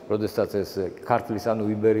ქუჯის, როდესაც ეს ქართლის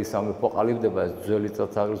ანუ იბერიის სამეფო ყალიბდება, ეს ძველი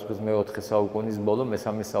წელთაღრიცხვის მე-4 საუკუნის ბოლო,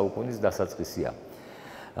 მე-3 საუკუნის დასაწყისია.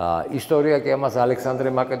 ისტორია კი ამას ალექსანდრე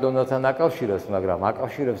მაკედონელთან აკავშირებს, მაგრამ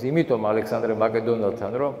აკავშირებს იმიტომ ალექსანდრე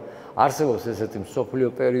მაკედონელთან, რომ არსებობს ესეთი მსოფლიო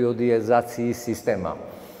პერიოდიზაციის სისტემა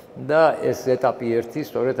და ეს ეტაპი ერთი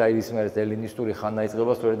სწორედ აი ის მერე ელინისტური ხანა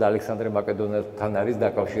იწყება, სწორედ ალექსანდრე მაკედონელთან არის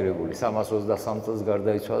დაკავშირებული. 323 წელს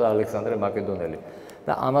გარდაიცვალა ალექსანდრე მაკედონელი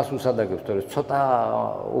და ამას უსადაგებს სწორედ ცოტა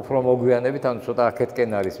უფრო მოგვიანებით, ანუ ცოტა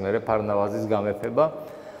აქეთკენ არის მერე ფარნავაზის გამეფება.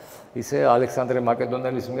 ისე ალექსანდრე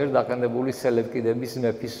მაკედონელის მიერ დაყენებული სელევკიდების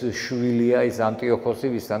მეფის შვილია ის ანტიოქოსი,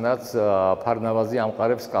 ვისთანაც ფარნავაზი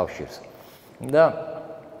ამყარებს კავშირს. და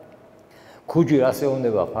ქუჯი რას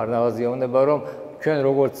ეუბნება, ფარნავაზი ეუბნება, რომ ჩვენ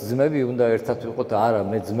როგორც ძმები უნდა ერთად ვიყოთ, არა,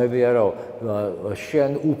 მე ძმები არა,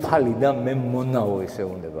 შენ უფალი და მე მონაო ეს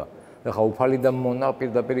ეუბნება. ეხლა უფალი და მონა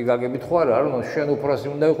პირდაპირ გაგებით ხო არა, რომ შენ უფროსი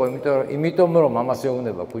უნდა იყო, იმიტომ რომ ამას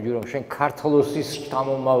ეუბნება ქუჯი, რომ შენ ქართლოსის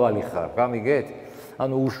შთამომავალი ხარ, გამიგეთ?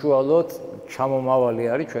 ანუ უშუალოდ ჩამომავალი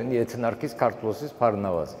არის ჩვენი ეთნარქის ქართლოსის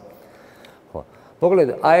ფარნავაზი. ხო. მოკლედ,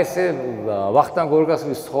 აი ესე ვახტანგ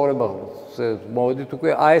გორგასალის ცხოვრება მოვედით უკვე,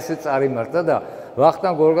 აი ესე წარიმართა და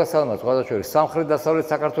ვახტანგ გორგასალმა სხვათა შორის სამხრეთ-დასავლეთ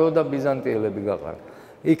საქართველოს და ბიზანტიელები გაყარა.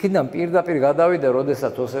 იქიდან პირდაპირ გადავიდა,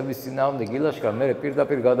 როდესაც ოსების წინააღმდეგ ილაშქრა, მერე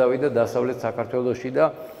პირდაპირ გადავიდა დასავლეთ საქართველოში და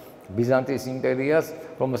ბიზანტიის იმპერიას,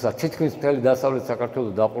 რომელსაც თითქმის მთელი დასავლეთ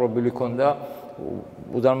საქართველოს დაყრობილი ჰქონდა,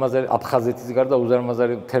 უზარმაზარი აფხაზეთის გარდა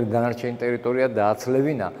უზარმაზარი მთელი დანარჩენი ტერიტორია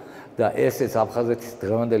დააცლევინა და ესეც აფხაზეთის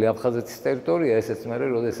დღევანდელი აფხაზეთის ტერიტორია, ესეც მერე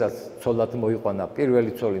როდესაც ცოლად მოიყვანა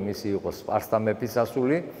პირველი ცოლი მისი იყო სპარსთა მეფის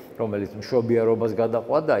ასული, რომელიც მშობიარობას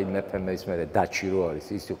გადაყვა და აი მეფემ ის მერე დაჩი რო არის,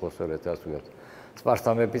 ის იყო სწორედ ასე ვთქვათ,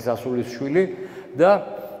 სპარსთა მეფის ასულის შვილი და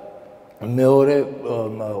მეორე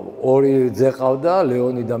ორი ძე ყავდა,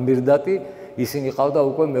 ლეონი და მირდატი, ისინი ყავდა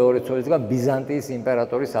უკვე მეორე ცოლისგან ბიზანტიის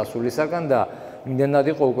იმპერატორის ასულისაგან და იმდენად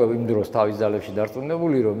იყო უკვე იმ დროს თავის ძალებში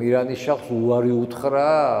დარწმუნებული, რომ ირანის შახს უარი უთხრა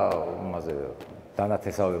იმაზე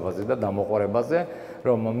დანათესავებაზე და დამოყარებაზე,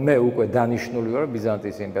 რომ მე უკვე დანიშნული ვარ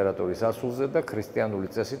ბიზანტიის იმპერატორის ასულზე და ქრისტიანული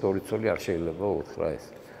წესით ორი ცოლი არ შეიძლება უთხრა ეს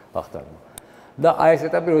ვახტანგმა. და აი ეს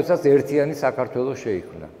ეტაპი, როდესაც ერთიანი საქართველოს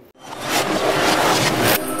შეიქმნა.